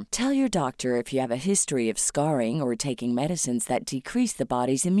Juvederm. Tell your doctor if you have a history of scarring or taking medicines that decrease the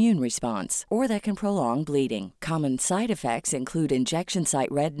body's immune response or that can prolong bleeding. Common side effects include injection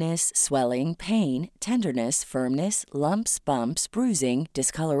site redness, swelling, pain, tenderness, firmness, lumps, bumps, bruising,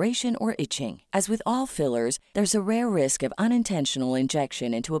 discoloration, or itching. As with all fillers, there's a rare risk of unintentional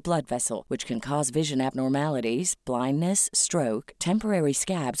injection into a blood vessel, which can cause vision abnormalities, blindness, stroke, temporary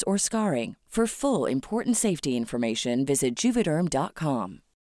scabs, or scarring. For full, important safety information, visit Juvederm.com.